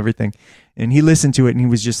track and everything. And he listened to it and he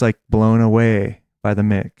was just like blown away by the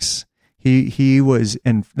mix. He was,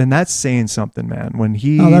 and that's saying something, man. When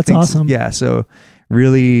he, that's awesome. Yeah. So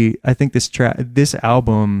really, I think this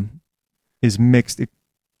album is mixed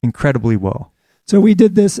incredibly well. So we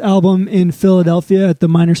did this album in Philadelphia at the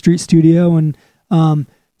Minor Street Studio, and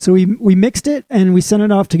so we mixed it and we sent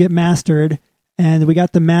it off to get mastered. And we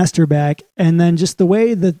got the master back. And then just the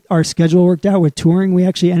way that our schedule worked out with touring, we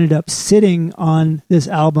actually ended up sitting on this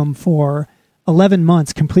album for 11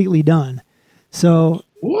 months, completely done. So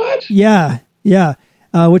What? Yeah.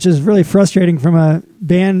 Which is really frustrating from a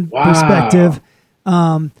band perspective.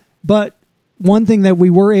 But one thing that we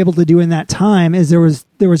were able to do in that time is there was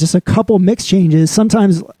just a couple mix changes.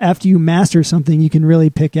 Sometimes after you master something, you can really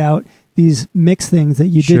pick out these mix things that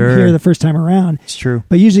you didn't hear the first time around. It's true.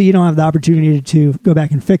 But usually you don't have the opportunity to go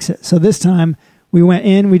back and fix it. So this time we went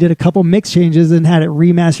in, we did a couple mix changes and had it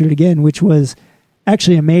remastered again, which was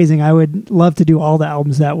actually amazing. I would love to do all the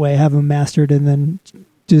albums that way, have them mastered and then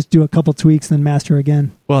just do a couple tweaks, then master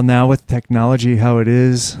again. Well, now with technology, how it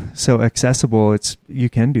is so accessible, you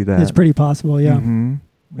can do that. It's pretty possible, yeah. Mm-hmm.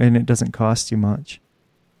 And it doesn't cost you much.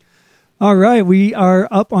 All right, we are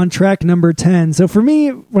up on track number 10. So for me,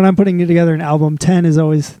 when I'm putting together an album, 10 is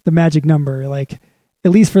always the magic number, like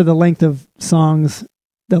at least for the length of songs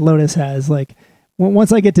that Lotus has. Like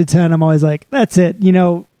once I get to 10, I'm always like, that's it.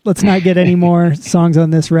 Let's not get any more songs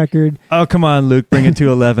on this record. Oh, come on, Luke, bring it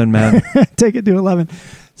to 11, man. Take it to 11.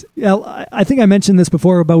 I think I mentioned this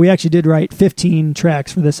before, but we actually did write 15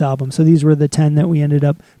 tracks for this album. So these were the 10 that we ended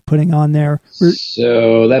up putting on there.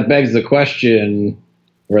 So that begs the question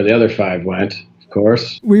where the other 5 went, of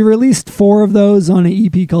course. We released 4 of those on an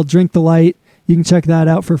EP called Drink the Light. You can check that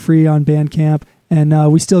out for free on Bandcamp.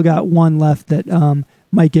 And we still got 1 left that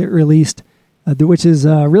might get released, which is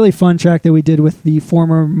a really fun track that we did with the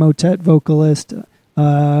former Motet vocalist,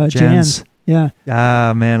 Jans. Yeah.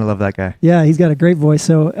 Ah, man, I love that guy. Yeah, he's got a great voice.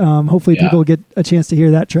 So hopefully people will get a chance to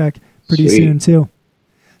hear that track pretty soon too.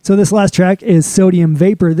 So this last track is Sodium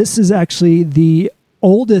Vapor. This is actually the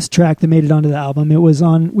oldest track that made it onto the album.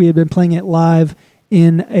 We had been playing it live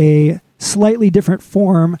in a slightly different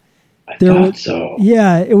form. I thought so.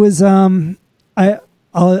 Yeah, it was,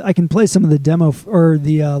 I can play some of the demo or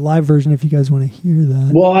the live version if you guys want to hear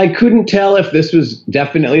that. Well, I couldn't tell if this was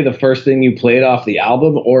definitely the first thing you played off the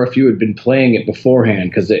album or if you had been playing it beforehand,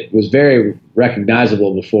 because it was very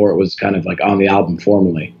recognizable before it was kind of like on the album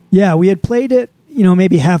formally. Yeah, we had played it,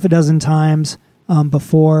 maybe half a dozen times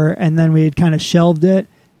before, and then we had kind of shelved it,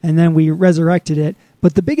 and then we resurrected it.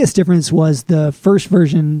 But the biggest difference was the first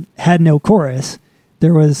version had no chorus.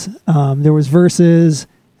 There was verses,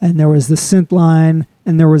 and there was the synth line,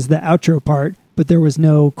 and there was the outro part, but there was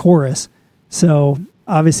no chorus. So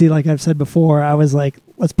obviously, like I've said before, I was like,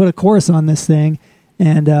 let's put a chorus on this thing.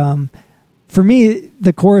 And for me,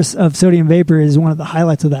 the chorus of Sodium Vapor is one of the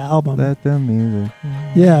highlights of the album. Let the music.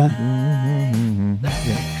 Yeah.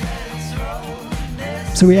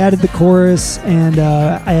 So we added the chorus, and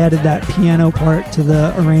I added that piano part to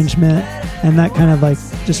the arrangement, and that kind of like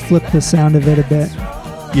just flipped the sound of it a bit.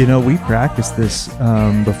 We practiced this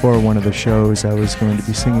before one of the shows I was going to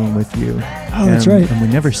be singing with you. Oh, that's right. And we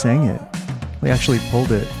never sang it. We actually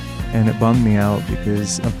pulled it, and it bummed me out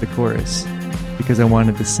because of the chorus, because I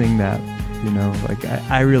wanted to sing that.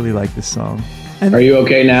 I really like this song. Are you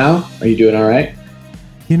okay now? Are you doing all right?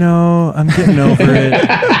 I'm getting over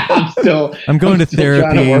it. I'm going to therapy.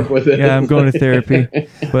 Trying to work with it. Yeah, I'm going to therapy.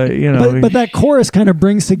 But but that chorus kind of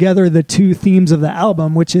brings together the 2 themes of the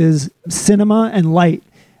album, which is cinema and light,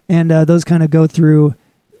 and those kind of go through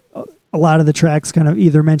a lot of the tracks. Kind of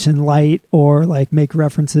either mention light or like make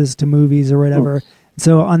references to movies or whatever.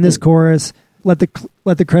 So on this chorus, let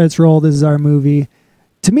the credits roll. This is our movie.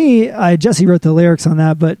 To me, Jesse wrote the lyrics on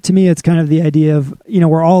that, but to me, it's kind of the idea of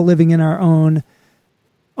we're all living in our own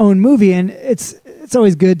movie, and it's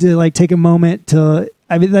always good to like take a moment to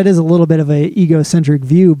I mean, that is a little bit of a egocentric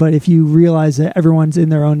view, but if you realize that everyone's in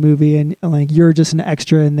their own movie and like you're just an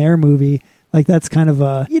extra in their movie, like that's kind of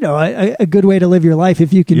a good way to live your life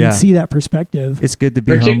if you can see that perspective. It's good to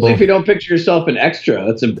be particularly humble. if you don't picture yourself an extra.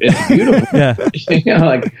 It's beautiful. Yeah.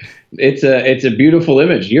 Like it's a beautiful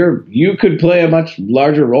image. You could play a much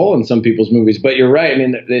larger role in some people's movies, but you're right. I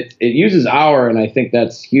mean, it uses our, and I think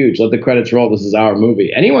that's huge. Let the credits roll. This is our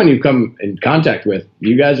movie. Anyone you come in contact with,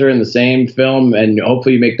 you guys are in the same film, and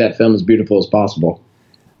hopefully you make that film as beautiful as possible.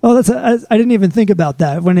 Oh, I didn't even think about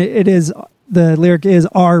that. When it is, the lyric is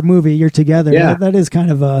our movie, you're together. Yeah. That is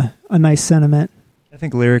kind of a nice sentiment. I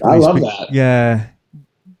think lyrically, I love that. Yeah,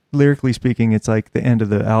 lyrically speaking, it's like the end of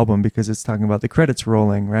the album because it's talking about the credits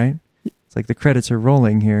rolling, right? It's like the credits are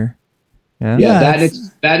rolling here. Yeah,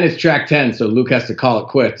 that is track 10. So Luke has to call it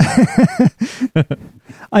quits.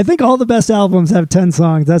 I think all the best albums have 10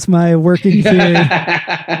 songs. That's my working theory.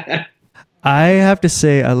 I have to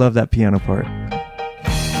say, I love that piano part.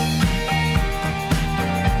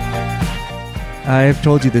 I've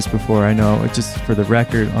told you this before, I know, just for the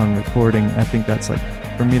record on recording, I think that's like,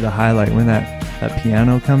 for me, the highlight when that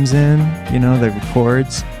piano comes in, the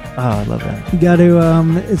chords. Oh, I love that. You got to,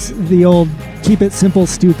 it's the old keep it simple,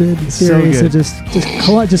 stupid theory. So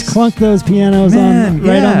just clunk those pianos on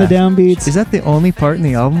the downbeats. Is that the only part in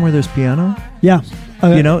the album where there's piano? Yeah.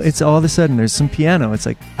 It's all of a sudden there's some piano. It's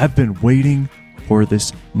like, I've been waiting for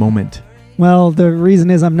this moment. Well, the reason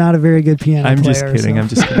is I'm not a very good piano player. I'm just kidding. I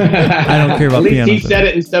don't care about piano. At least piano. he said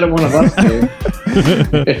it instead of one of us two.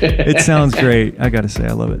 It sounds great. I got to say,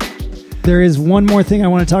 I love it. There is one more thing I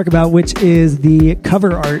want to talk about, which is the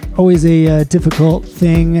cover art. Always a difficult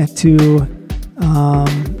thing to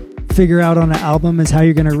figure out on an album is how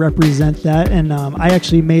you're going to represent that. And I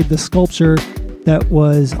actually made the sculpture that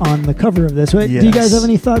was on the cover of this. Yes. Do you guys have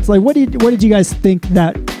any thoughts? Like, what did you guys think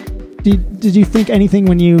that? Did you think anything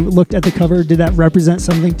when you looked at the cover? Did that represent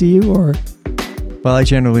something to you, or? Well, I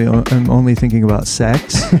generally am only thinking about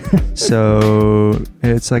sex, so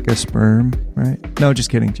it's like a sperm, right? No, just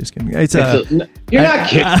kidding. It's you're not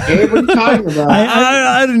kidding, Gabe. What are you talking about?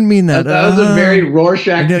 I didn't mean that. That was a very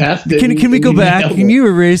Rorschach test. Can we go back? Can you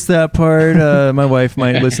erase that part? My wife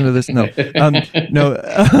might listen to this. No,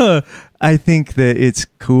 no. I think that it's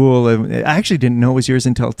cool. I actually didn't know it was yours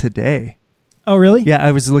until today. Oh, really? Yeah,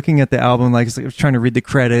 I was looking at the album, like I was trying to read the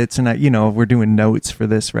credits, and we're doing notes for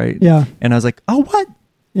this, right? Yeah. And I was like, oh, what?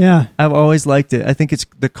 Yeah. I've always liked it. I think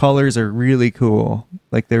the colors are really cool.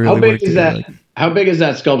 Like they really work together. How big is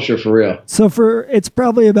that sculpture for real? So it's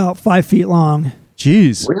probably about 5 feet long.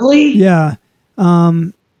 Jeez. Really? Yeah.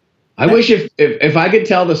 I wish if I could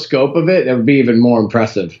tell the scope of it, it would be even more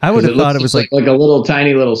impressive. I would have thought it was like a little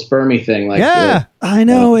tiny little spermy thing. Like I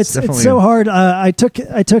know it's so hard. I took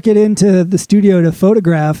it into the studio to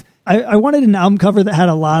photograph. I wanted an album cover that had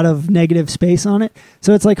a lot of negative space on it,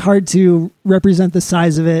 so it's like hard to represent the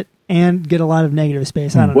size of it and get a lot of negative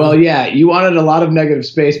space. I don't know. Well, yeah, you wanted a lot of negative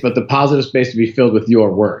space, but the positive space to be filled with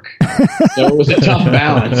your work. So it was a tough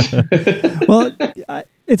balance. Well,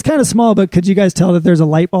 it's kind of small, but could you guys tell that there's a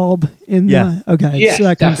light bulb in the? Okay, yes, so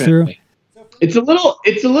that comes definitely. Through. It's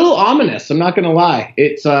a little ominous. I'm not going to lie.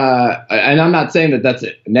 It's and I'm not saying that that's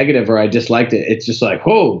negative or I disliked it. It's just like,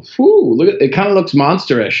 whoa, look at it. Kind of looks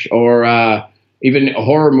monsterish or even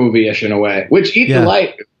horror movie-ish in a way. Which Eats the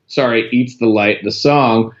Light. The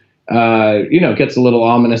song, gets a little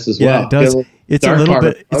ominous as well. Yeah, it does. It's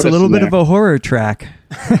a little bit of a horror track.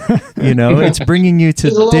 It's bringing you to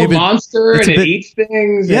There's a little David monster and it eats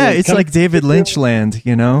things. Yeah, it's like David Lynch land.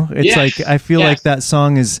 It's like I feel like that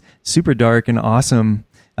song is super dark and awesome.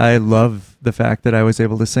 I love the fact that I was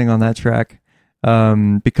able to sing on that track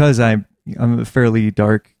because I'm a fairly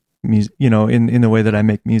dark music. In the way that I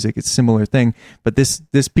make music, it's a similar thing. But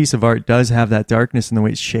this piece of art does have that darkness in the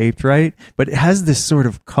way it's shaped, right? But it has this sort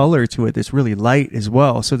of color to it that's really light as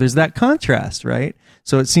well. So there's that contrast, right?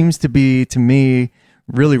 So it seems to be, to me,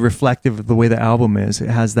 really reflective of the way the album is. It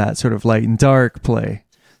has that sort of light and dark play.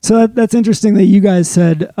 So that's interesting that you guys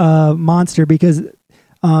said monster, because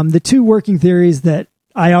the two working theories that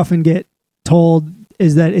I often get told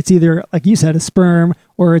is that it's either, like you said, a sperm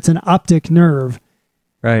or it's an optic nerve.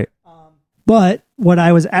 Right. But what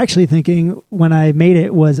I was actually thinking when I made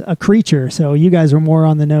it was a creature. So you guys were more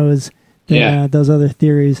on the nose than those other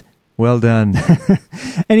theories. Well done.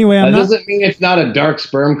 Anyway, that doesn't mean it's not a dark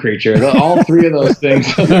sperm creature. All three of those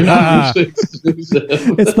things are not mutually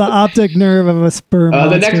exclusive. It's the optic nerve of a sperm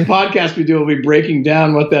monster. The next podcast we do will be breaking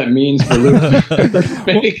down what that means for Luke.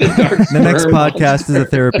 The next podcast is a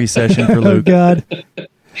therapy session for Luke. Oh, God.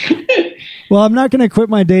 Well, I'm not going to quit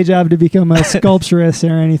my day job to become a sculpturist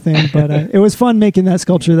or anything, but it was fun making that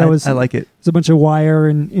sculpture. I like it. It's a bunch of wire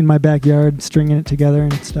in my backyard, stringing it together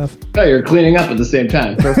and stuff. Oh, you're cleaning up at the same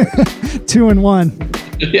time. Perfect. 2 in 1.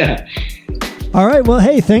 Yeah. All right. Well,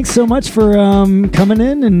 hey, thanks so much for coming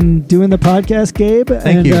in and doing the podcast, Gabe.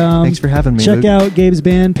 Thank you. Thanks for having me, Check Luke. out Gabe's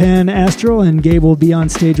band, Pan Astral, and Gabe will be on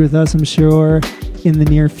stage with us, I'm sure, in the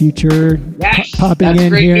near future. Yes, popping that's in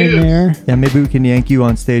great here news. and there. Yeah, maybe we can yank you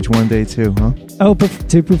on stage one day too, huh? Oh,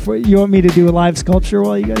 you want me to do a live sculpture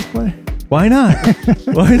while you guys play? Why not?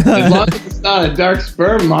 Why As not? long as it's not a dark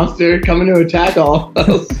sperm monster coming to attack all of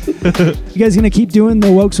us. You guys going to keep doing the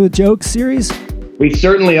Wokes with Jokes series? We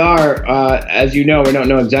certainly are. As you know, we don't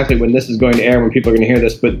know exactly when this is going to air, when people are going to hear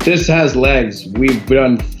this, but this has legs. We've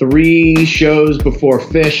done 3 shows before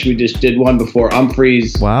Fish. We just did one before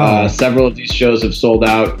Humphreys. Wow. Several of these shows have sold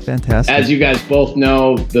out. Fantastic. As you guys both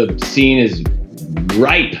know, the scene is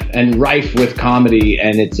ripe and rife with comedy,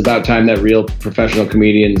 and it's about time that real professional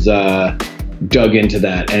comedians dug into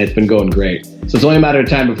that, and it's been going great. So it's only a matter of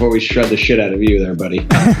time before we shred the shit out of you there, buddy.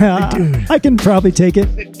 I can probably take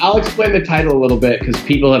it. I'll explain the title a little bit because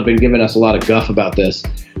people have been giving us a lot of guff about this.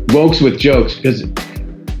 Wokes with Jokes, because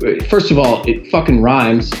first of all, it fucking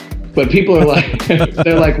rhymes, but people are like,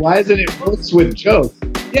 they're like, why isn't it Wokes with Jokes?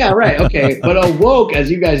 Yeah, right, okay. But a woke,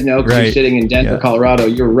 as you guys know, because you're Right. sitting in Denver, Yeah. Colorado,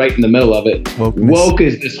 you're right in the middle of it. Wokeness. Woke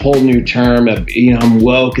is this whole new term of, I'm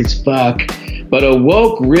woke as fuck. But a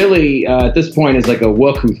woke really, at this point, is like a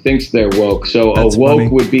wook who thinks they're woke. So That's a woke funny.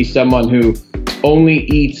 would be someone who only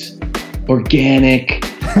eats organic,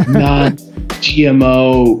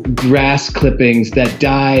 non-GMO grass clippings that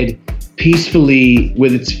died peacefully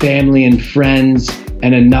with its family and friends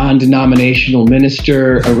and a non-denominational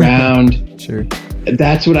minister around. Sure.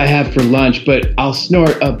 That's what I have for lunch, but I'll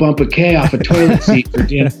snort a bump of K off a toilet seat for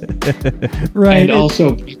dinner. Right. And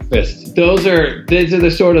also breakfast. These are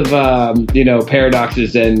the sort of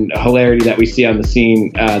paradoxes and hilarity that we see on the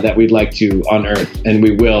scene that we'd like to unearth, and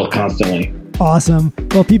we will constantly. Awesome.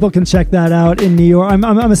 Well, people can check that out in New York. I'm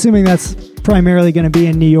assuming that's primarily going to be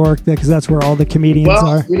in New York because that's where all the comedians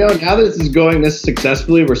are. Well, now that this is going this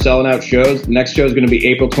successfully, we're selling out shows. The next show is going to be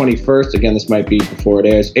April 21st. Again, this might be before it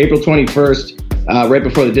airs. April 21st, right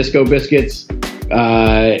before the Disco Biscuits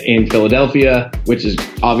in Philadelphia, which is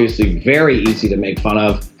obviously very easy to make fun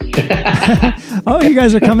of. Oh, you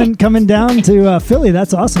guys are coming down to Philly.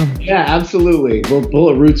 That's awesome. Yeah, absolutely. We'll pull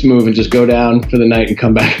a roots move and just go down for the night and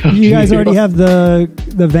come back up. You to guys New already York. have the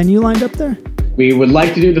venue lined up there? We would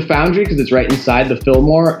like to do the Foundry because it's right inside the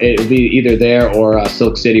Fillmore. It would be either there or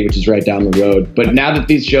Silk City, which is right down the road. But now that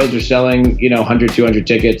these shows are selling, 100, 200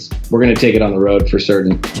 tickets, we're going to take it on the road for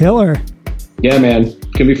certain. Killer. Yeah, man. It's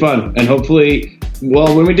going to be fun. And hopefully,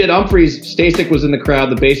 well, when we did Humphreys, Stasek was in the crowd,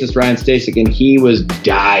 the bassist Ryan Stasek, and he was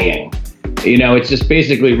dying. It's just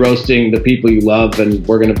basically roasting the people you love, and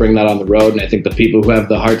we're going to bring that on the road. And I think the people who have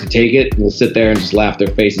the heart to take it will sit there and just laugh their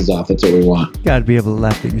faces off. That's what we want. You gotta be able to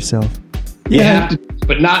laugh at yourself. You have to,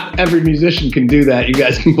 but not every musician can do that. You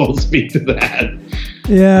guys can both speak to that.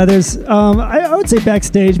 Yeah, there's I would say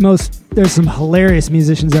backstage there's some hilarious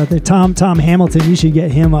musicians out there. Tom Hamilton, you should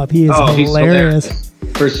get him up. He is He's hilarious.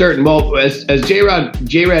 For certain. Well, as J-Rad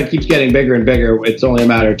keeps getting bigger and bigger, it's only a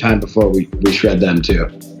matter of time before we shred them too.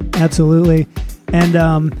 Absolutely.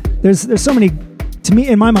 And there's so many, to me,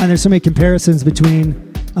 in my mind, there's so many comparisons between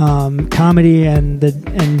comedy and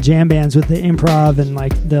jam bands with the improv and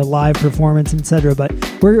like the live performance, etc. But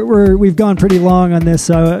we've gone pretty long on this,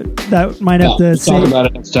 so that might have to we'll talk about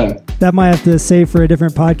it next time. That might have to save for a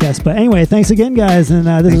different podcast. But anyway, thanks again, guys, and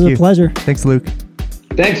this was a pleasure. Thanks, Luke.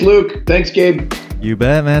 Thanks, Luke. Thanks, Gabe. You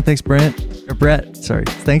bet, man. Thanks, Brett. Sorry.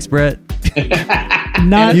 Thanks, Brett.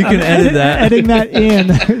 Not You can edit that. Editing that in.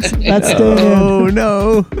 That's staying in. Oh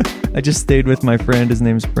no! I just stayed with my friend. His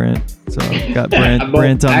name's Brent, so I've got Brent on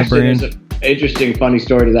the brain. There's an interesting, funny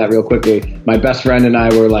story to that real quickly. My best friend and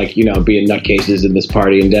I were like, being nutcases in this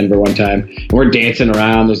party in Denver one time. And we're dancing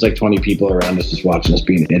around. There's like 20 people around us just watching us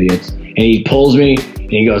being idiots. And he pulls me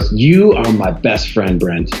and he goes, "You are my best friend,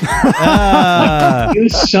 Brent." Ah, You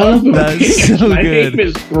son of a That's bitch. so My good. name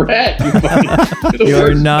is Brett. You're You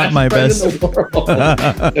are not my best. friend in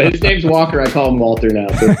the world. His name's Walker. I call him Walter now.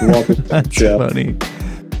 So it's Walter that's show. funny.